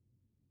corner.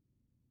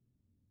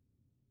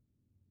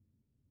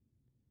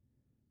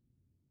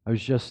 I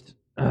was just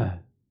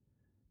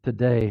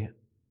today,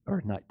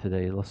 or not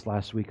today,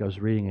 last week I was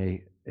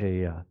reading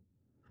a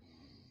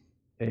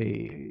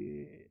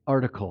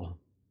article.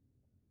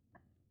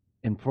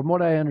 And from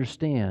what I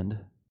understand,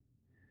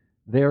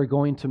 they are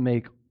going to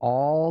make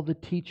all the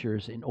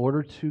teachers, in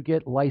order to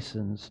get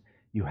licensed,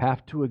 you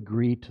have to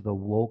agree to the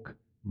woke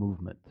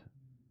movement.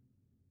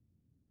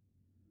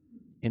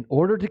 In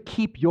order to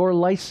keep your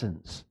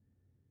license,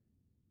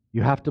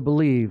 you have to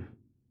believe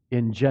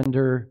in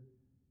gender,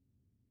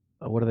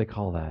 what do they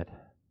call that?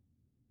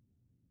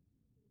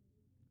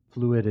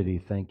 Fluidity,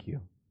 thank you.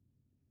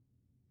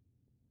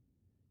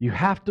 You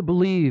have to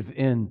believe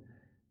in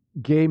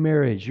gay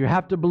marriage. You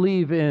have to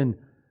believe in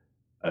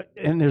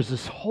and there's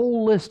this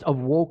whole list of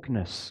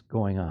wokeness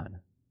going on.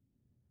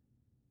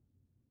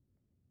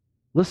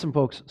 Listen,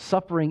 folks,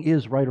 suffering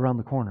is right around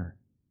the corner.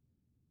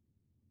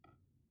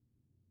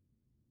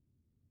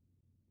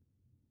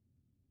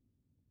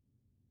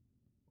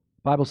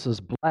 The Bible says,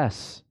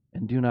 bless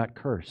and do not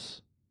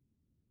curse.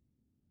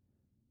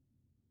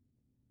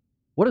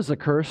 What is a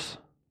curse?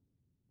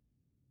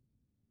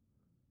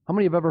 How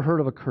many have ever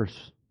heard of a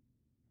curse?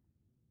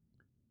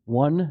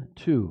 1,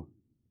 2,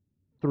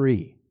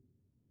 3.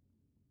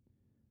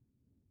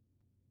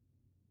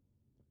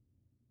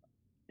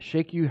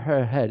 Shake your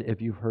head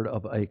if you've heard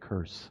of a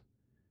curse.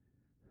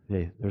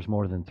 Okay, there's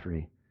more than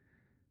 3.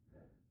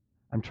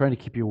 I'm trying to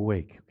keep you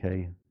awake,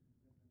 okay?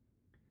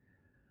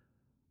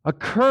 A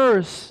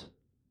curse,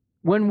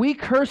 when we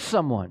curse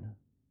someone,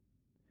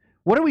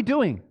 what are we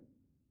doing?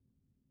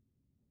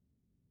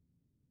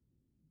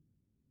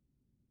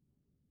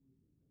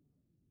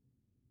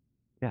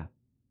 Yeah.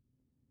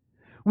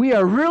 We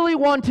are really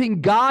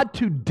wanting God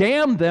to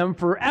damn them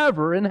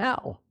forever in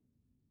hell.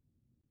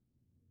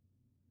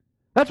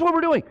 That's what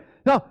we're doing.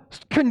 Now,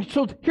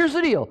 so here's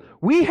the deal.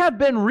 We have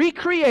been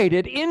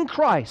recreated in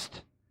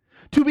Christ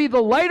to be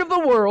the light of the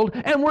world,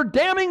 and we're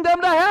damning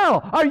them to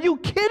hell. Are you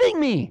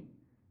kidding me?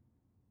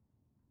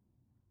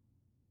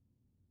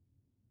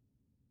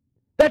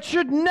 That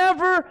should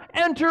never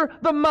enter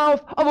the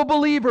mouth of a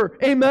believer.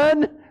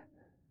 Amen?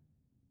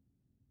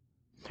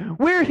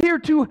 We're here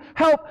to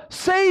help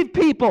save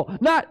people,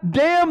 not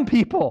damn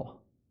people.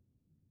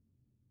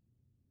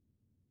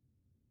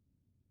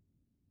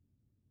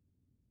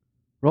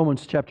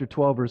 Romans chapter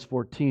 12, verse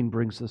 14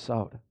 brings this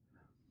out.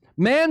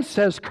 Man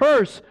says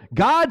curse.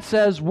 God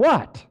says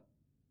what?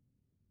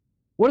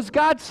 What does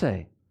God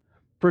say?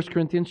 1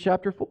 Corinthians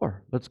chapter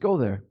 4. Let's go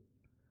there.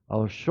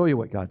 I'll show you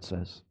what God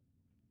says.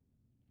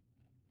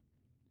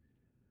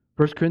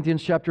 1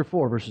 Corinthians chapter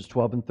 4, verses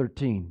 12 and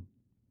 13.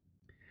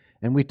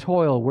 And we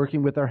toil,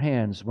 working with our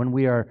hands. When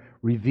we are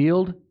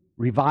reviled,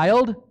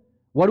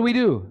 what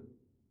do?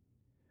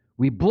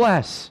 We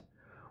bless.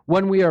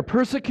 When we are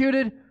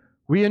persecuted,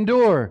 we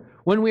endure.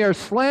 When we are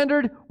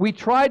slandered, we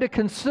try to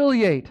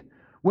conciliate.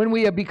 When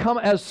we have become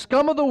as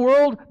scum of the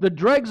world, the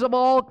dregs of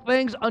all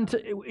things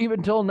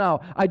even till now.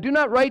 I do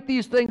not write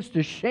these things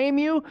to shame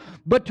you,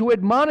 but to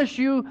admonish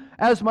you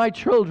as my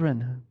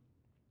children.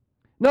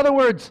 In other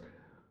words,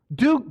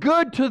 do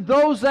good to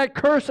those that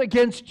curse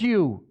against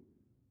you.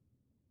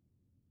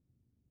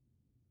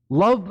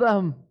 Love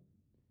them.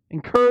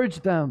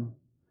 Encourage them.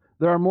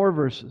 There are more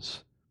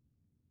verses.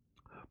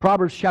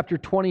 Proverbs chapter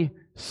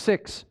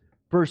 26,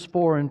 verse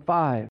 4 and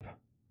 5.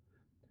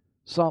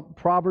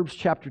 Proverbs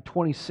chapter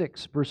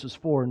 26, verses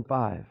 4 and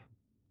 5.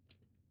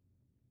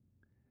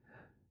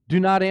 Do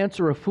not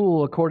answer a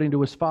fool according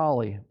to his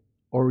folly,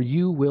 or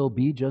you will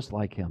be just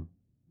like him.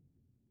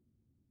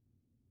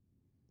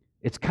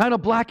 It's kind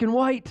of black and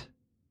white.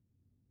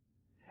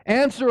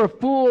 Answer a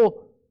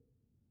fool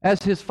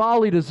as his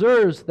folly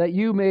deserves, that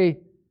you may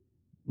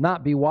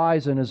not be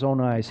wise in his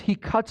own eyes. He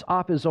cuts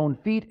off his own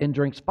feet and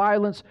drinks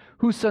violence.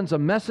 Who sends a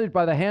message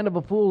by the hand of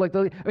a fool like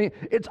the...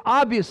 it's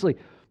obviously...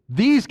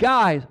 These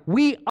guys,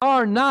 we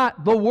are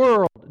not the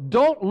world.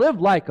 Don't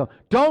live like them.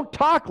 Don't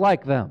talk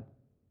like them.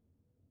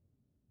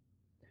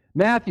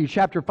 Matthew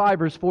chapter 5,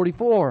 verse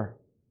 44.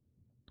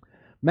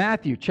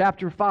 Matthew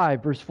chapter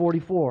 5, verse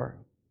 44.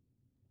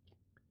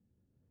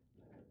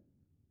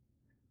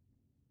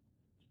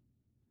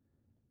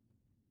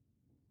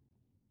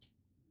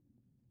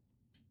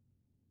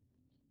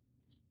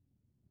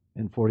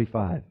 And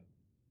 45.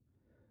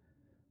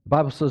 The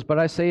Bible says, but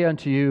I say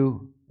unto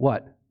you,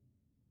 what?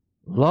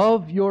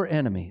 Love your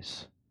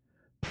enemies.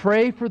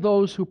 Pray for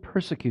those who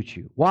persecute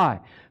you. Why?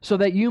 So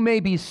that you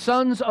may be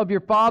sons of your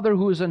Father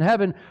who is in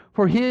heaven,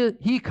 for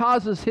He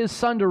causes His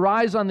sun to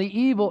rise on the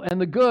evil and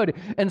the good,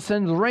 and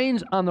sends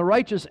rains on the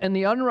righteous and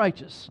the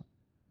unrighteous.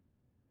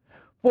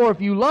 For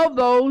if you love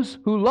those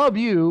who love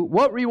you,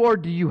 what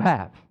reward do you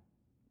have?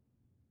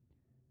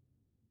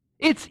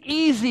 It's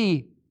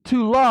easy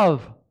to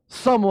love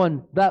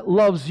someone that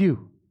loves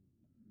you.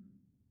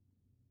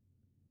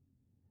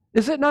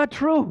 Is it not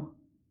true?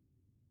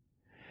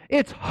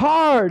 It's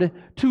hard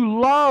to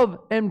love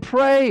and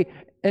pray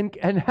and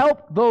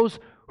help those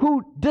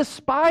who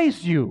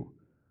despise you,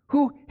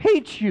 who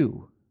hate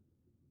you.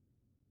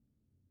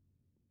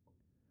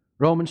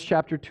 Romans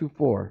chapter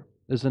 2:4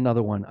 is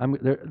another one.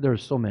 There are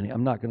so many.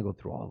 I'm not going to go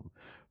through all of them.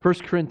 1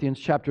 Corinthians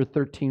chapter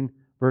 13,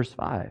 verse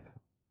 5.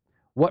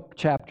 What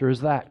chapter is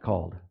that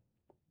called?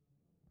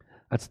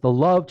 That's the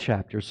love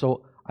chapter.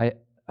 So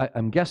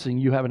I'm guessing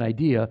you have an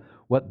idea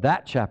what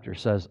that chapter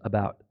says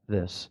about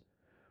this.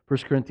 1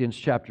 Corinthians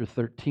chapter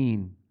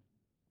 13,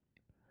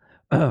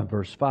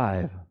 verse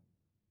 5.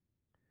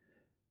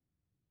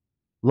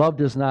 Love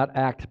does not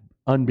act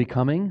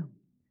unbecoming.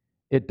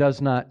 It does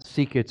not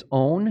seek its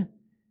own,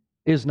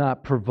 is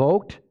not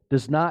provoked,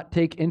 does not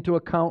take into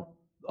account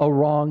a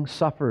wrong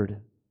suffered.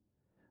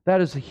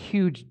 That is a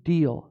huge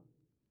deal.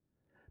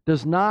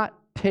 Does not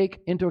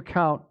take into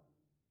account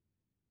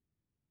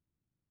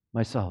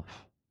myself.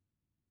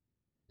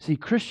 See,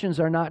 Christians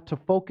are not to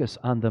focus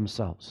on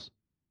themselves.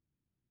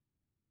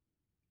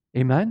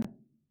 Amen?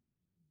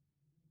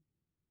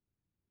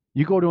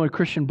 You go to a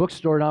Christian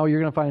bookstore now, you're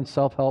going to find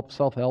self-help,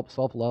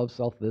 self-love,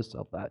 self-this,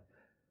 self-that.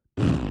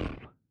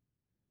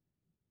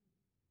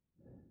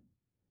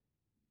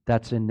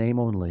 That's in name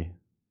only.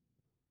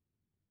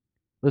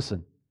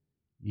 Listen,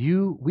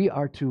 we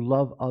are to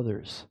love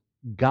others.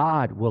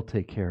 God will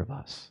take care of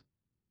us.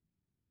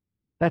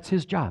 That's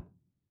His job.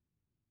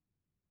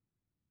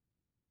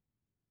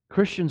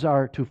 Christians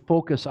are to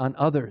focus on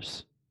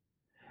others.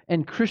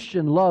 And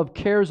Christian love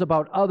cares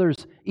about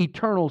others'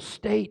 eternal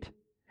state.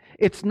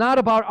 It's not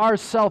about our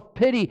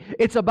self-pity.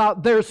 It's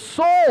about their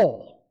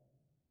soul.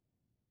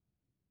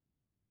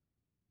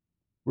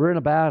 We're in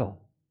a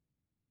battle.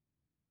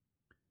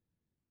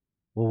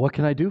 Well, what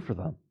can I do for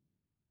them?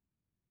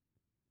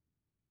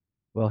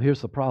 Well,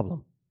 here's the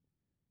problem.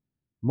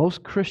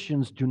 Most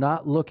Christians do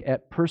not look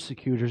at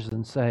persecutors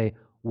and say,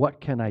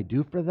 what can I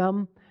do for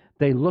them?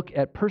 They look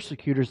at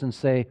persecutors and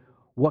say,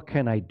 what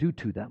can I do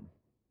to them?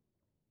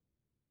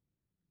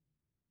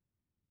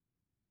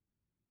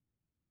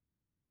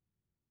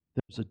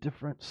 There's a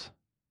difference.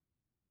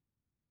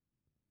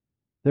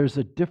 There's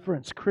a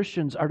difference.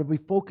 Christians are to be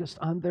focused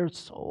on their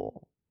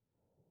soul.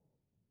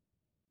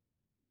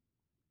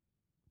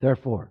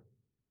 Therefore,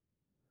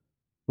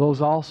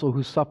 those also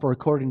who suffer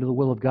according to the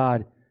will of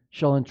God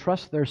shall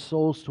entrust their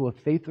souls to a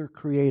faithful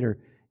Creator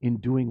in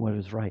doing what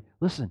is right.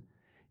 Listen,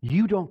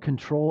 you don't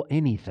control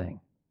anything.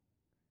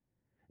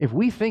 If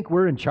we think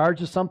we're in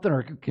charge of something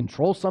or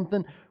control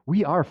something,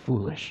 we are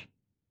foolish.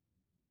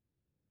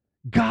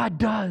 God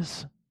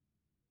does.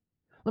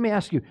 Let me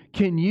ask you,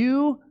 can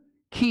you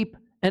keep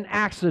an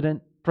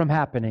accident from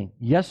happening?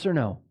 Yes or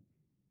no?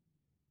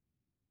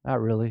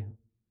 Not really.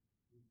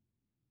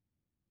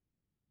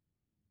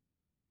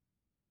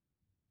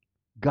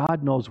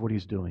 God knows what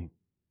He's doing.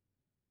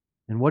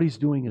 And what He's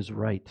doing is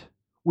right.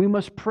 We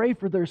must pray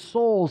for their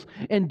souls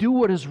and do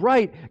what is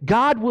right.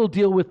 God will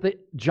deal with the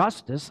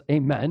justice.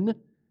 Amen.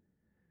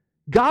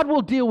 God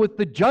will deal with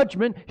the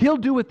judgment. He'll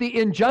deal with the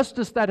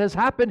injustice that has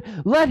happened.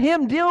 Let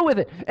Him deal with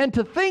it. And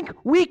to think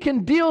we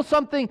can deal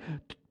something,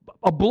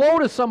 a blow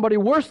to somebody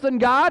worse than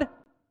God?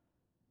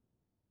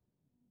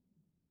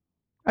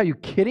 Are you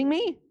kidding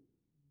me?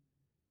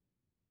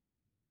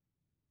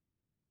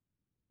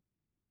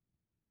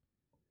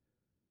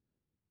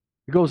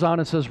 It goes on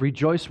and says,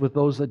 rejoice with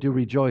those that do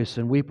rejoice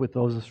and weep with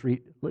those that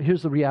weep.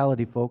 Here's the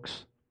reality,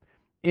 folks.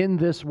 In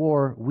this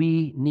war,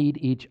 we need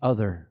each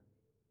other.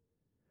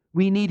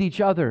 We need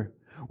each other.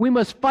 We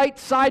must fight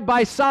side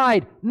by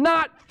side,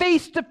 not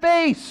face to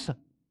face.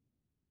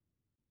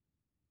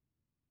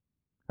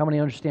 How many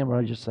understand what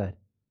I just said?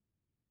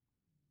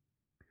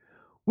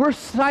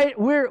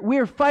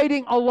 We're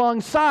fighting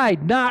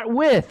alongside, not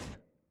with.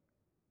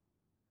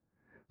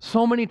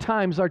 So many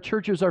times our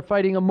churches are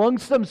fighting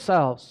amongst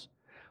themselves.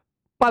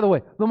 By the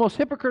way, the most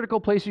hypocritical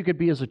place you could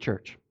be is a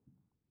church.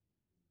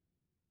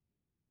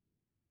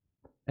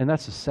 And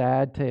that's a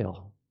sad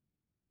tale.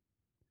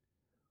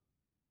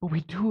 But we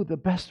do the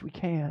best we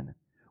can.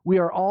 We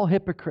are all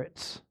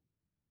hypocrites.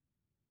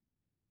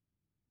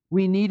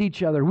 We need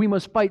each other. We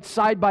must fight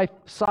side by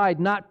side,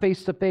 not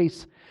face to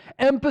face.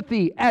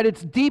 Empathy at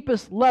its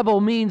deepest level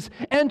means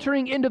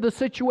entering into the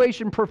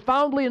situation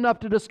profoundly enough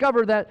to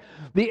discover that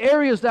the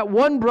areas that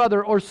one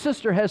brother or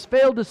sister has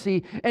failed to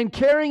see, and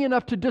caring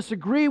enough to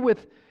disagree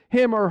with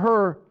him or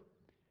her,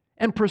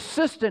 and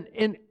persistent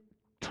in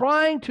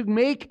trying to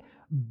make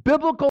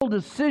biblical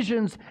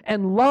decisions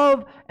and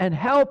love and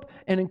help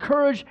and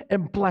encourage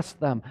and bless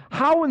them.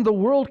 How in the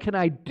world can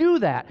I do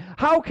that?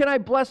 How can I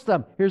bless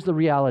them? Here's the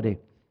reality.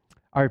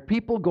 Are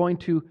people going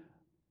to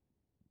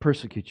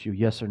persecute you?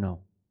 Yes or no?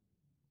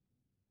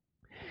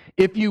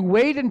 If you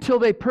wait until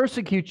they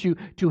persecute you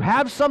to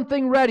have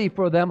something ready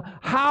for them,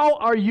 how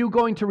are you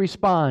going to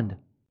respond?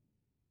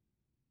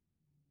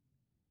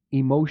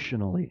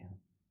 Emotionally.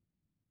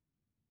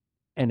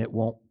 And it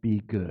won't be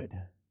good.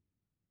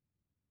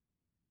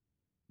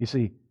 You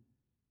see,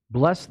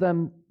 bless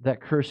them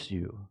that curse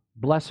you,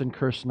 bless and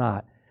curse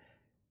not,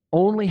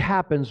 only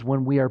happens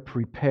when we are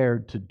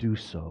prepared to do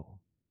so.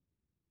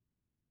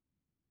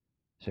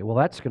 You say, well,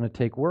 that's going to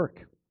take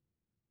work.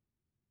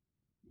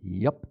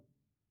 Yep.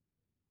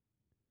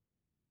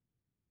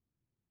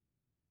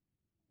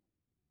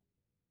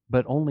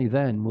 But only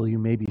then will you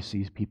maybe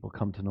see people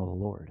come to know the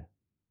Lord.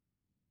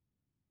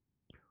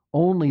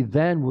 Only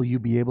then will you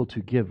be able to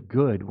give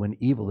good when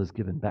evil is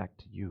given back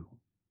to you.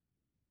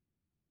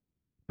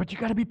 But you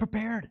got to be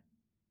prepared.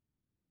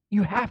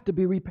 You have to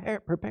be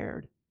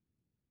prepared.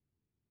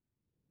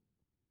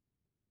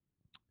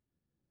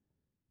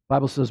 The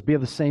Bible says, be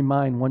of the same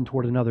mind one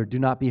toward another. Do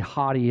not be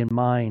haughty in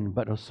mind,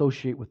 but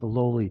associate with the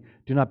lowly.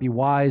 Do not be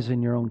wise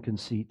in your own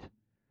conceit.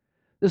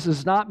 This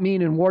does not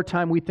mean in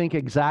wartime we think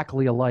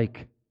exactly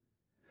alike.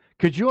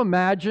 Could you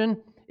imagine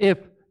if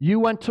you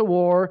went to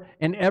war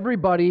and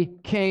everybody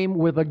came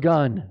with a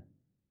gun?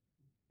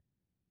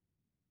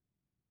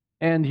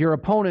 And your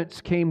opponents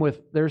came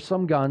with, there's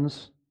some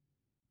guns,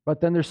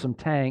 but then there's some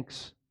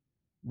tanks,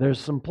 there's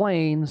some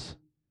planes,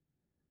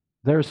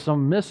 there's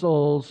some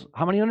missiles.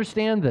 How many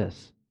understand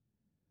this?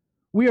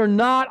 We are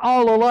not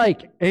all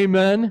alike.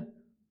 Amen?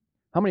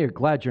 How many are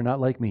glad you're not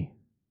like me?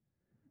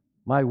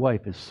 My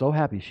wife is so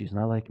happy she's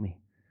not like me.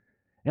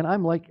 And I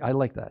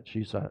like that.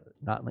 She's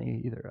not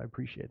me either. I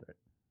appreciate it.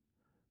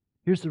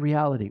 Here's the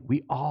reality.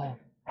 We all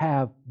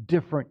have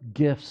different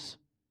gifts.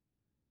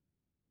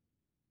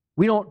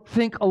 We don't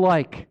think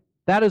alike.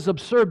 That is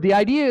absurd. The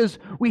idea is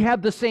we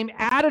have the same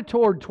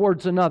attitude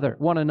towards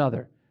one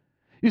another.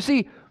 You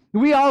see,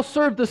 we all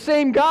serve the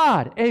same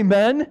God.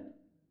 Amen?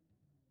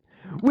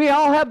 We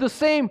all live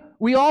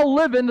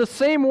in the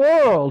same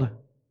world.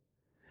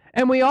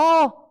 And we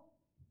all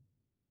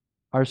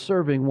are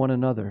serving one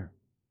another.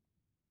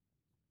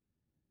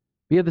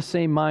 Be of the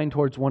same mind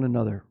towards one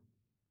another.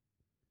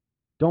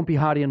 Don't be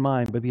haughty in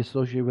mind, but be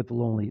associated with the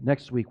lowly.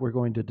 Next week, we're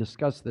going to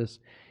discuss this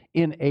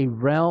in a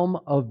realm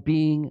of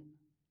being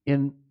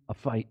in a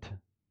fight.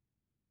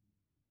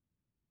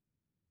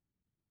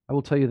 I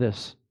will tell you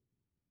this.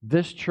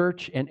 This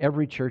church and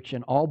every church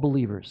and all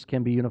believers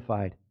can be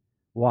unified.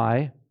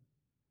 Why?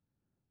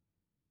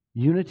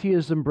 Unity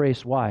is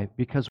embraced. Why?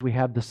 Because we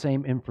have the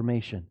same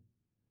information.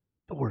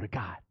 The Word of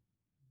God.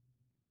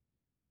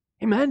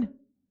 Amen?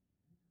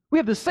 We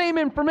have the same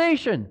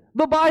information.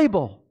 The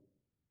Bible.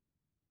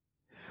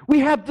 We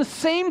have the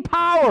same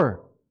power.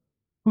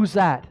 Who's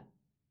that?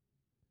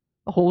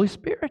 The Holy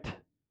Spirit.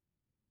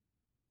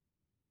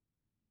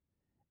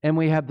 And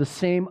we have the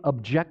same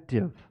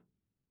objective,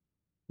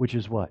 which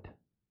is what?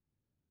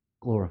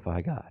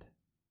 Glorify God.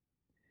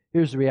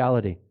 Here's the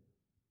reality.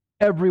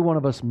 Every one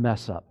of us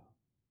mess up.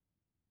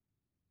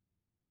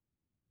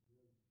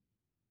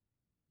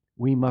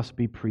 we must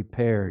be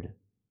prepared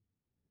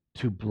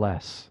to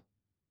bless.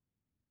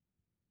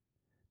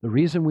 The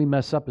reason we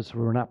mess up is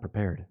we're not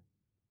prepared.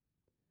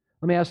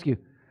 Let me ask you,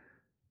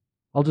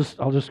 I'll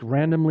just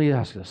randomly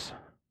ask this.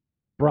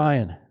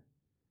 Brian,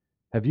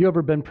 have you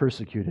ever been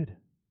persecuted?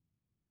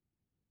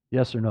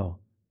 Yes or no?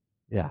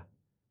 Yeah.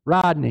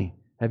 Rodney,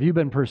 have you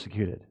been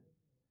persecuted?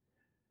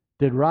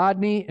 Did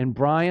Rodney and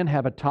Brian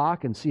have a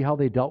talk and see how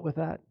they dealt with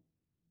that?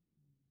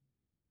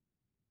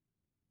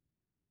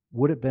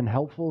 Would it have been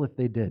helpful if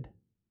they did?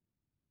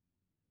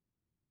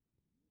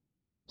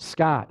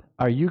 Scott,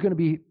 are you going to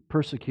be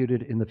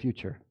persecuted in the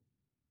future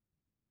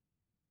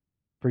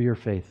for your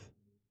faith?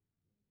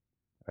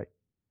 Right.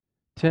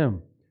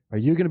 Tim, are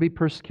you going to be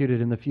persecuted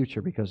in the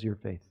future because of your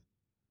faith?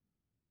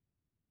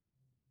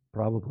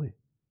 Probably.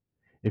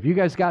 If you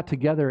guys got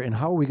together, and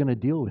how are we going to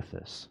deal with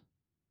this?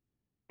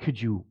 Could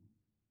you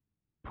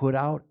put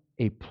out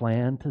a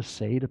plan to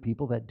say to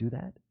people that do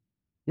that?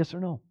 Yes or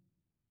no?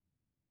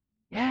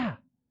 Yeah.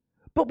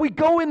 But we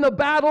go in the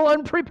battle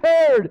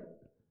unprepared.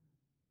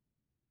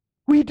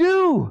 We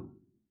do.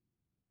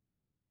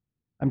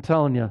 I'm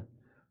telling you,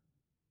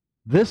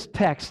 this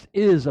text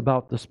is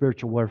about the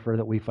spiritual warfare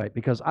that we fight,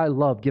 because I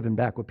love giving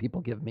back what people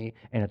give me,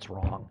 and it's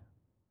wrong.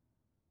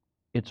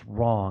 It's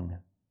wrong.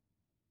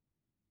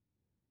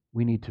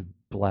 We need to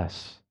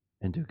bless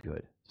and do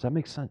good. Does that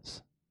make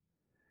sense?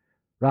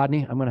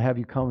 Rodney, I'm going to have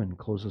you come and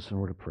close us in a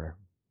word of prayer.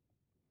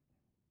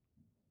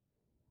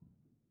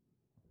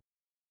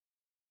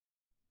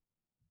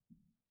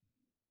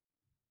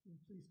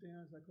 Please stand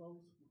as I close.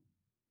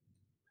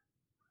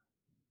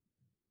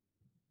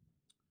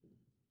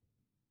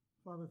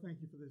 Father, thank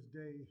you for this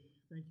day.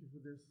 Thank you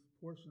for this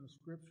portion of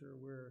Scripture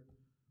where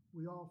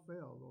we all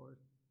fail, Lord.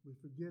 We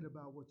forget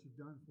about what you've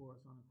done for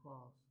us on the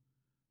cross.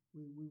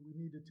 We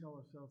need to tell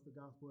ourselves the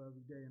gospel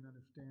every day and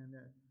understand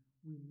that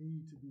we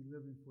need to be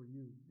living for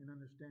you, and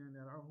understand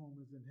that our home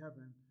is in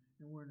heaven,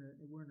 and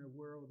we're in a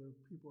world where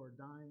people are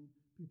dying,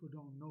 people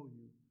don't know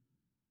you.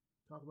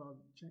 Talk about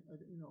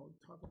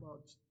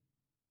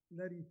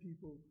letting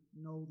people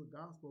know the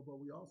gospel,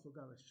 but we also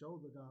got to show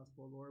the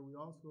gospel, Lord. We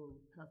also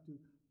have to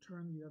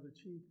turn the other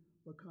cheek,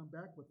 but come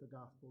back with the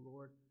gospel,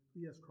 Lord.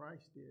 Be as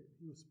Christ did.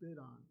 He was spit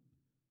on.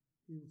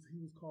 He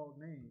was called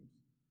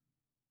names.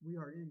 We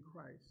are in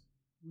Christ.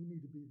 We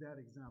need to be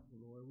that example,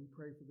 Lord. We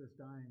pray for this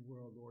dying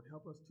world, Lord.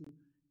 Help us to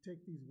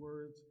take these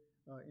words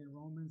in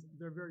Romans.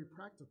 They're very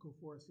practical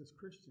for us as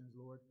Christians,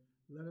 Lord.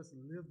 Let us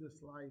live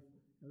this life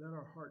and let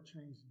our heart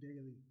change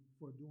daily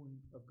for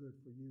doing of good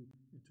for you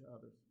and to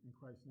others. In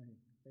Christ's name,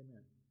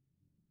 amen.